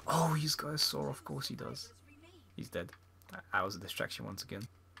 Oh, he's got a saw, of course he does. He's dead. I was a distraction once again.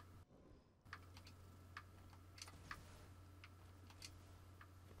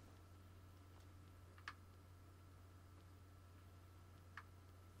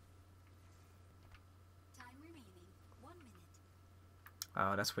 Time remaining 1 minute.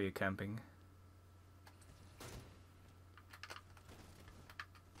 Oh, that's where you're camping.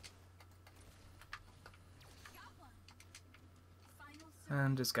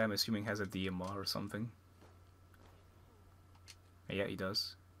 And this guy, I'm assuming, has a DMR or something. Yeah, he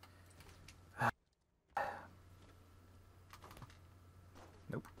does.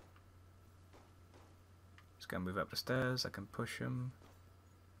 Nope. Just gonna move up the stairs. I can push him.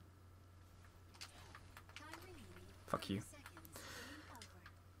 Fuck you.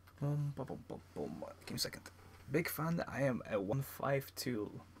 Boom, boom, boom, boom, boom. Give me a second. Big fan. I am a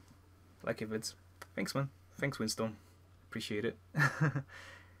 152. Like if it's. Thanks, man. Thanks, Winston. Appreciate it.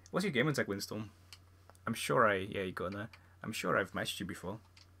 What's your gaming tag, Winston? I'm sure yeah, you got in there. I'm sure I've matched you before.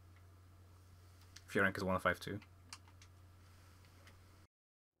 If your rank is 152.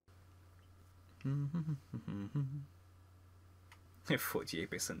 48%,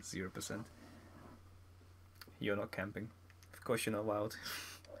 0%. You're not camping. Of course you're not wild.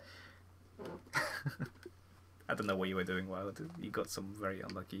 I don't know what you were doing wild. You got some very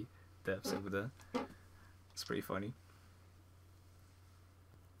unlucky deaths over there. It's pretty funny.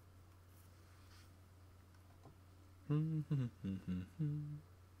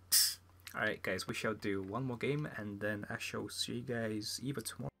 Alright guys, we shall do one more game and then I shall see you guys either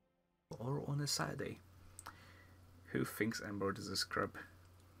tomorrow or on a Saturday. Who thinks Emerald is a scrub?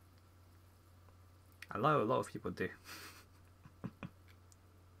 I know a lot of people do.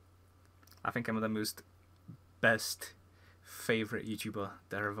 I think I'm the most best favourite YouTuber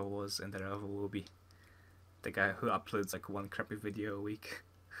there ever was and there ever will be. The guy who uploads like one crappy video a week,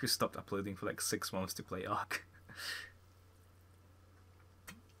 who stopped uploading for like 6 months to play Ark.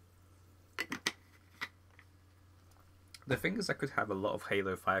 The thing is, I could have a lot of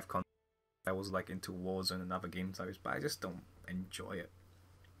Halo 5 content. I was like into Warzone and other game types, but I just don't enjoy it.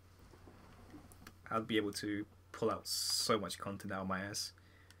 I'd be able to pull out so much content out of my ass.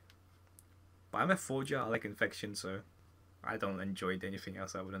 But I'm a forger, I like Infection, so I don't enjoy anything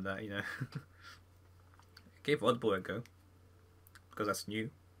else other than that, you know. I gave Oddball a go, because that's new.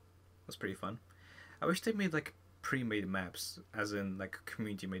 That's pretty fun. I wish they made like pre-made maps, as in like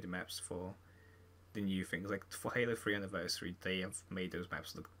community-made maps for the new things. Like for Halo 3 Anniversary, they have made those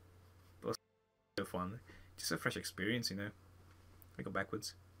maps look so fun. Just a fresh experience, you know. I go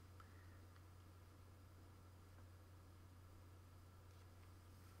backwards.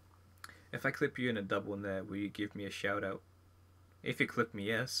 If I clip you in a double in there, will you give me a shout out? If you clip me,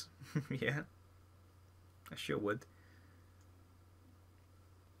 yes. Yeah. I sure would.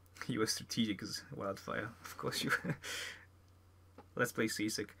 You were strategic as wildfire. Of course you were. Let's play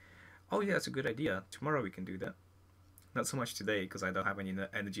Seasick. Oh yeah, that's a good idea. Tomorrow we can do that. Not so much today, because I don't have any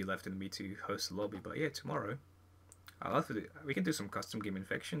energy left in me to host the lobby, but yeah, tomorrow. I'll have to do, we can do some custom game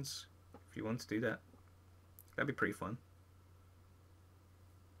infections, if you want to do that. That'd be pretty fun.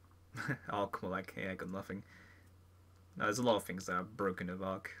 Ark, more like, hey, I got nothing. Now, there's a lot of things that are broken of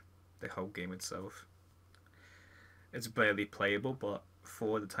Ark. The whole game itself. It's barely playable, but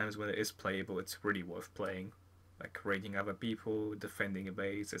for the times when it is playable, it's really worth playing. Like raiding other people, defending a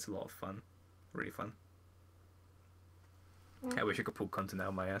base, it's a lot of fun. Really fun. I wish I could pull content out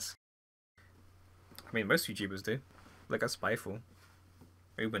of my ass. I mean, most YouTubers do. Like a Spyful.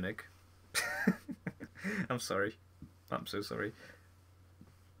 Ubernick. I'm sorry. I'm so sorry.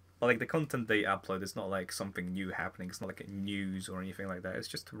 But like the content they upload is not like something new happening. It's not like news or anything like that. It's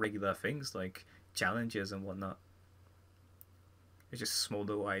just regular things like challenges and whatnot. It's just small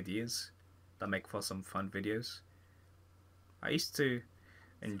little ideas that make for some fun videos. I used to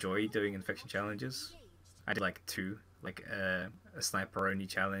enjoy doing infection challenges. I did like 2, like a sniper only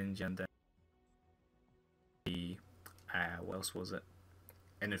challenge and the what else was it?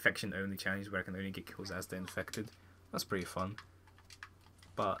 An infection only challenge where I can only get kills as they're infected. That's pretty fun.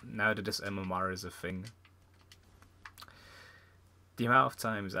 But now that this MMR is a thing, the amount of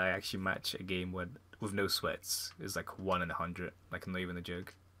times I actually match a game with no sweats is like 1 in 100. Like, not even a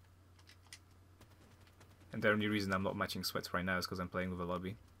joke. And the only reason I'm not matching sweats right now is because I'm playing with a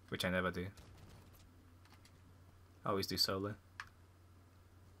lobby, which I never do. I always do solo.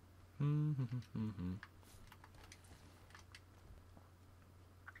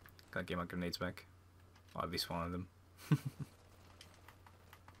 Gotta get my grenades back. Or at least one of them.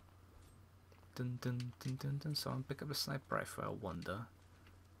 Dun dun dun dun dun. Someone pick up a sniper rifle, I wonder.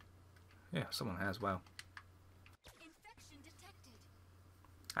 Yeah, someone has, wow. Infection detected.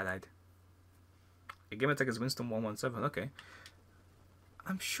 I died. A game attack is Winston 117, okay.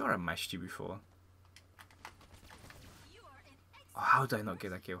 I'm sure I matched you before. You are an Oh, how did I not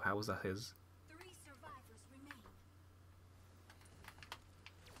get that kill? How was that his? 3 survivors remain.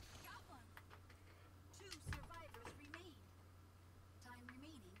 Got one. 2 survivors remain. Time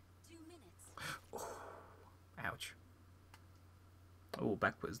remaining 2 minutes. Ouch. Oh,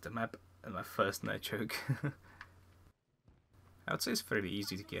 backwards the map and my first night choke. I would say it's fairly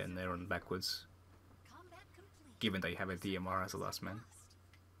easy to get in there on backwards, Combat complete. given that you have a DMR as a last man.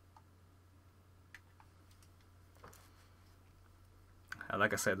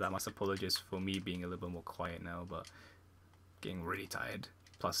 Like I said, that must apologize for me being a little bit more quiet now, but getting really tired,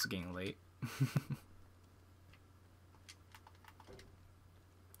 plus getting late.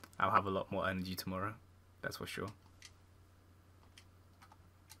 I'll have a lot more energy tomorrow, that's for sure.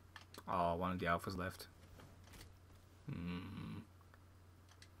 Oh, one of the alphas left.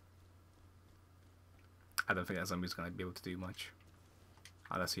 I don't think that zombie's gonna be able to do much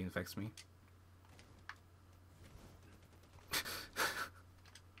unless he infects me.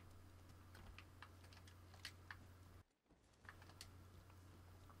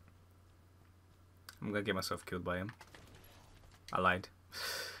 I'm gonna get myself killed by him. I lied.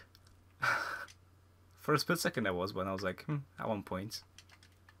 For a split second I was, but I was like, at 1 point.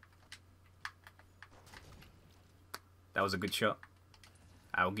 That was a good shot.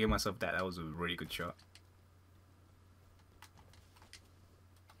 I'll give myself that. That was a really good shot.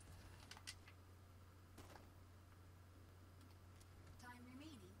 Time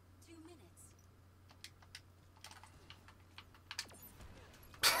remaining 2 minutes.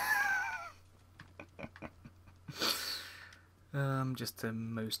 Just the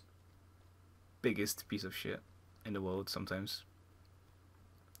most biggest piece of shit in the world sometimes.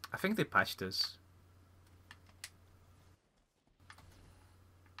 I think they patched this.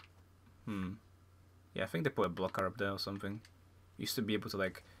 Yeah, I think they put a blocker up there or something. Used to be able to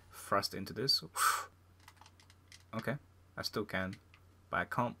like thrust into this. Okay, I still can, but I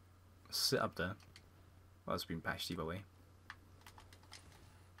can't sit up there. Well, it's been patched either way.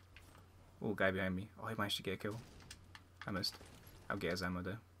 Oh, guy behind me. Oh, he managed to get a kill. I missed. I'll get his ammo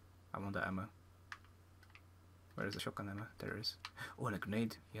though. I want that ammo. Where is the shotgun ammo? There it is. Oh, and a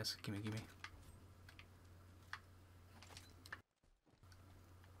grenade. Yes, gimme, gimme.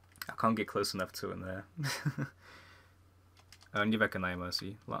 I can't get close enough to him there. I only reckon I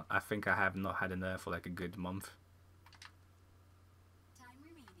mercy. I think I have not had in there for like a good month. Time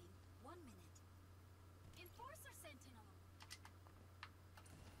remaining 1 minute. Enforcer Sentinel.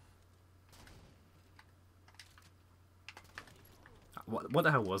 What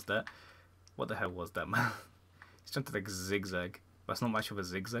the hell was that? What the hell was that, man? It's trying to like zigzag. But it's not much of a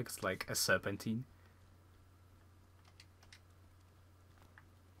zigzag, it's like a serpentine.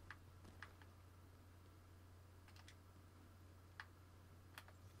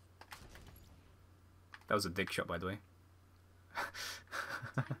 That was a dick shot, by the way. Time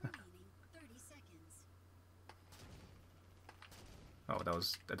remaining 30 seconds. Oh, that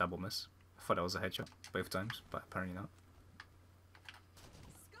was a double miss. I thought that was a headshot both times, but apparently not.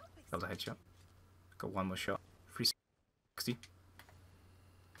 Scope That was a headshot. Got one more shot. 360.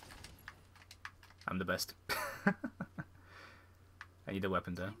 I'm the best. I need a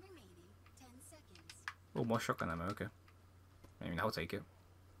weapon there. Time remaining 10 seconds. Oh, more shotgun ammo, okay. I mean, I'll take it.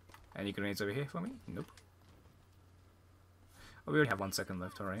 Any grenades over here for me? Nope. Oh, we already have 1 second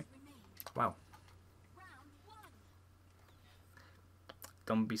left, alright. Remain. Wow. Round 1.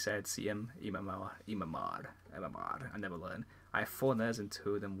 Don't be sad, CM. MMR. I never learn. I have 4 NERs and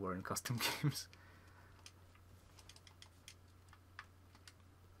 2 of them were in custom games.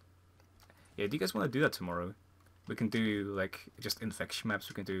 Yeah, do you guys want to do that tomorrow? We can do like just infection maps,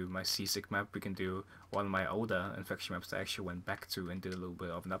 we can do my seasick map, we can do one of my older infection maps that I actually went back to and did a little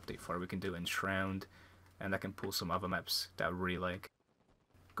bit of an update for. We can do Enshroud, and I can pull some other maps that I really like.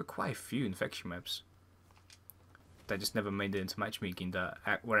 Got quite a few infection maps that just never made it into matchmaking that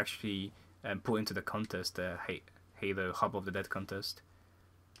were actually put into the contest, the Halo Hub of the Dead contest.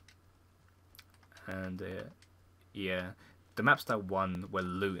 And yeah, the maps that won were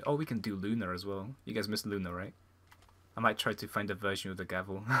Lunar. Oh, we can do Lunar as well. You guys missed Lunar, right? I might try to find a version of the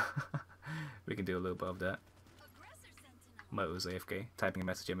gavel. We can do a little bit of that. Aggressor Sentinel. Moto was AFK, typing a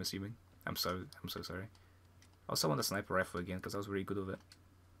message, I'm assuming. I'm so sorry. I also want the sniper rifle again because I was really good with it.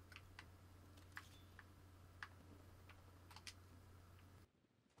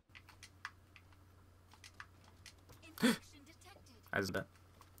 Infection detected. As that.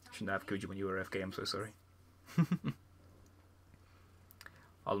 Shouldn't have killed you when you were AFK, I'm so sorry.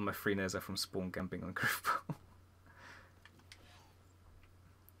 All of my free nares are from spawn camping on Griffball.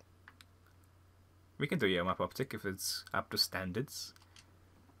 We can do a map optic if it's up to standards,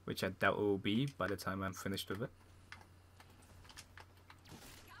 which I doubt it will be by the time I'm finished with it.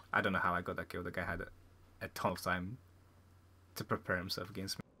 I don't know how I got that kill. The guy had a ton of time to prepare himself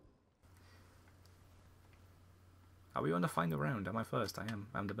against me. Are we on the final round? Am I first? I am.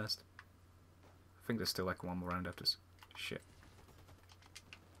 I'm the best. I think there's still like one more round after this. Shit.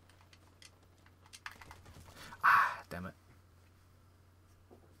 Ah, damn it.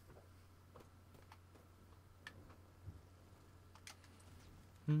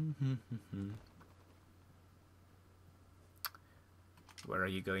 Where are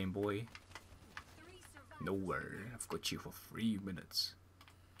you going, boy? 3 survivors. Nowhere. I've got you for 3 minutes.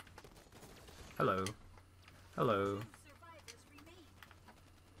 Hello. Hello. 2 survivors remain.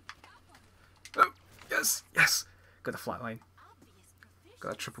 Got one. Oh, yes, yes. Got the flatline. Obvious proficiency.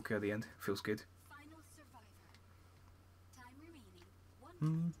 Got a triple kill at the end. Feels good. Final survivor. Time remaining 1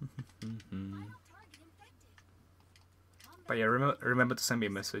 minute. Final target infected. Combat But yeah, remember to send me a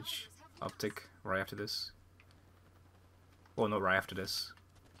message, Optic, right after this. Well, not right after this.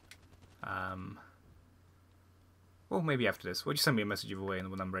 Well, maybe after this. Well, just send me a message either way,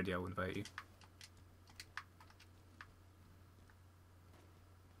 and when I'm ready, I'll invite you.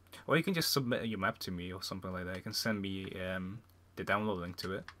 Or you can just submit your map to me or something like that. You can send me the download link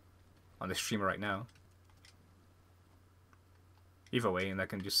to it on the stream right now. Either way, and I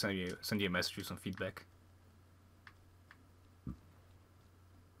can just send you a message with some feedback.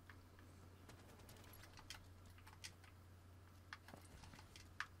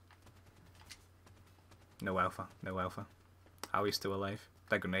 No alpha, no alpha. How are you still alive?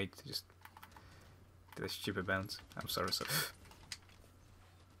 That grenade just did a stupid bounce. I'm sorry, so.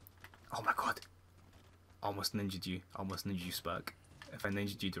 Oh my god! Almost ninja'd you. Almost ninja'd you, Spark. If I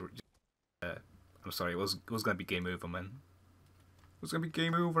ninja'd you, I'm sorry. It was gonna be game over, man. It was gonna be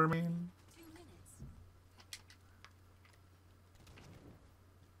game over, man. 2 minutes.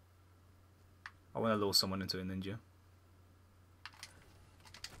 I wanna lure someone into a ninja.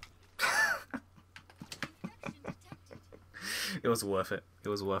 Infection detected. It was worth it. It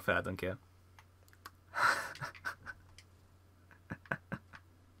was worth it. I don't care.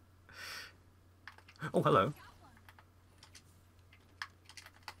 Oh, hello. Got one.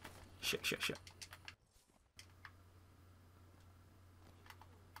 Shit, shit, shit.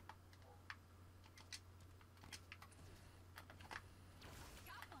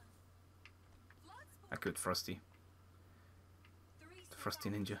 Got one. Bloodsport. I killed Frosty. 3 The Frosty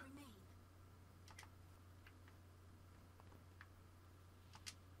survivors Ninja. remain.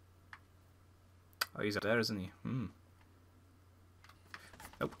 Oh, he's up there, isn't he? Hmm.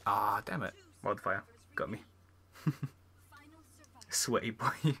 Oh, ah, damn it. 2 Wildfire. survivors Got me. remain. Final survivor. Sweaty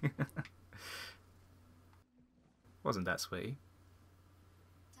boy. Wasn't that sweaty?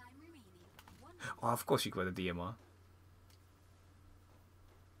 Time remaining. 1 Oh, of course you got the DMR.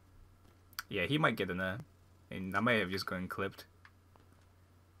 Yeah, he might get in there. And I may have just gone clipped.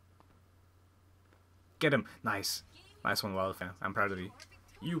 Get him! Nice. Nice one, Wildfire. I'm proud of you.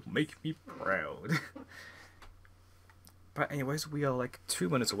 You make me proud. But anyways, we are like 2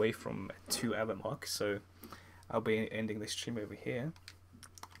 minutes away from 2 hour mark, so I'll be ending this stream over here.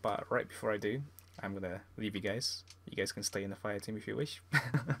 But right before I do, I'm gonna leave you guys. You guys can stay in the fire team if you wish.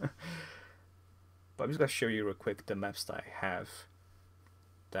 But I'm just gonna show you real quick the maps that I have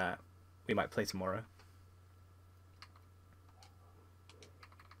that we might play tomorrow.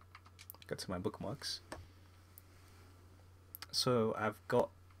 Go to my bookmarks. So I've got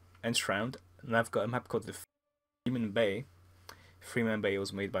Enshroud, and I've got a map called the Freeman Bay. Freeman Bay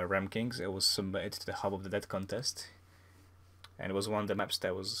was made by Ram Kings. It was submitted to the Hub of the Dead contest, and it was one of the maps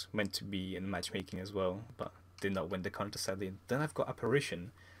that was meant to be in matchmaking as well, but did not win the contest sadly. Then I've got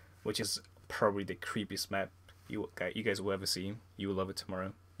Apparition, which is probably the creepiest map you guys will ever see. You will love it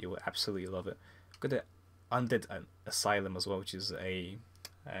tomorrow. You will absolutely love it. I've got the Undead Asylum as well, which is a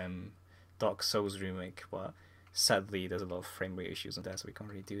Dark Souls remake, but sadly there's a lot of frame rate issues on that, so we can't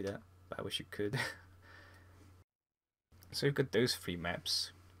really do that. But I wish you could. So we've got those 3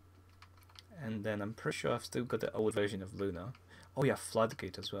 maps. And then I'm pretty sure I've still got the old version of Luna. Oh yeah,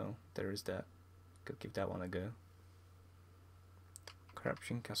 Floodgate as well. There is that. Could give that one a go.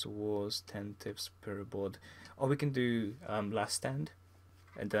 Corruption, Castle Wars, Tentative, Spirit Board. Or we can do Last Stand.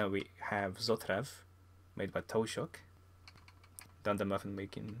 And then we have Zotrav, made by Toshok. Dunder Muffin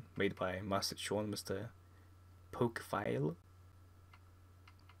made by Master Sean, Mr. Pokefile.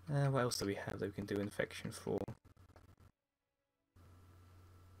 What else do we have that we can do Infection for?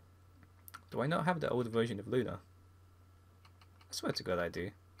 Do I not have the old version of Luna? I swear to God I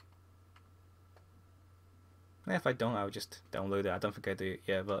do. If I don't, I'll just download it. I don't think I do.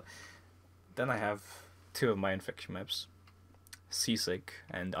 Yeah, but then I have 2 of my Infection maps. Seasick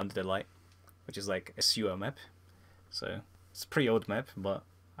and Under the Light, which is like a sewer map. So it's a pretty old map, but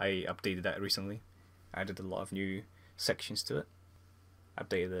I updated that recently. I added a lot of new sections to it.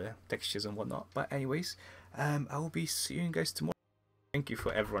 Updated the textures and whatnot. But anyways, I will be seeing you guys tomorrow. Thank you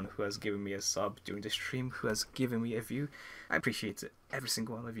for everyone who has given me a sub during the stream, who has given me a view. I appreciate it, every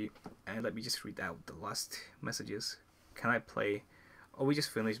single one of you. And let me just read out the last messages. Can I play? Oh, we just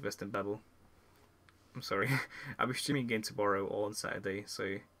finished Best in Babel. I'm sorry. I'll be streaming again tomorrow or on Saturday, so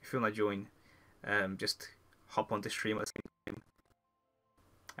if you want to join, just hop on the stream at the same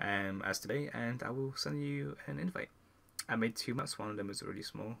time as today, and I will send you an invite. I made 2 maps, one of them is really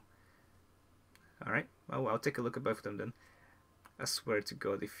small. Alright, well, I'll take a look at both of them then. I swear to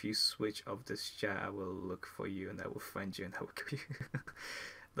God, if you switch off this chat, I will look for you and I will find you and I will kill you.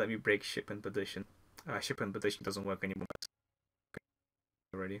 Let me break ship and petition. Ship and petition doesn't work anymore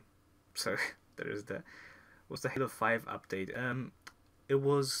already. So there is that. What's the Halo 5 update? It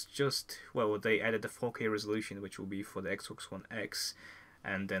was just, well, they added the 4K resolution, which will be for the Xbox One X,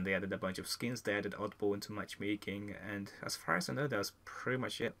 and then they added a bunch of skins. They added Oddball into matchmaking, and as far as I know, that's pretty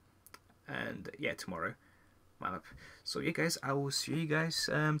much it. And yeah, tomorrow So yeah, guys, I will see you guys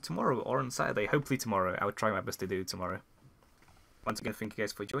tomorrow or on Saturday. Hopefully tomorrow. I will try my best to do tomorrow. Once again, thank you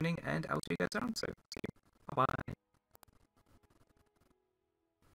guys for joining, and I'll see you guys around. So, see you. Bye bye.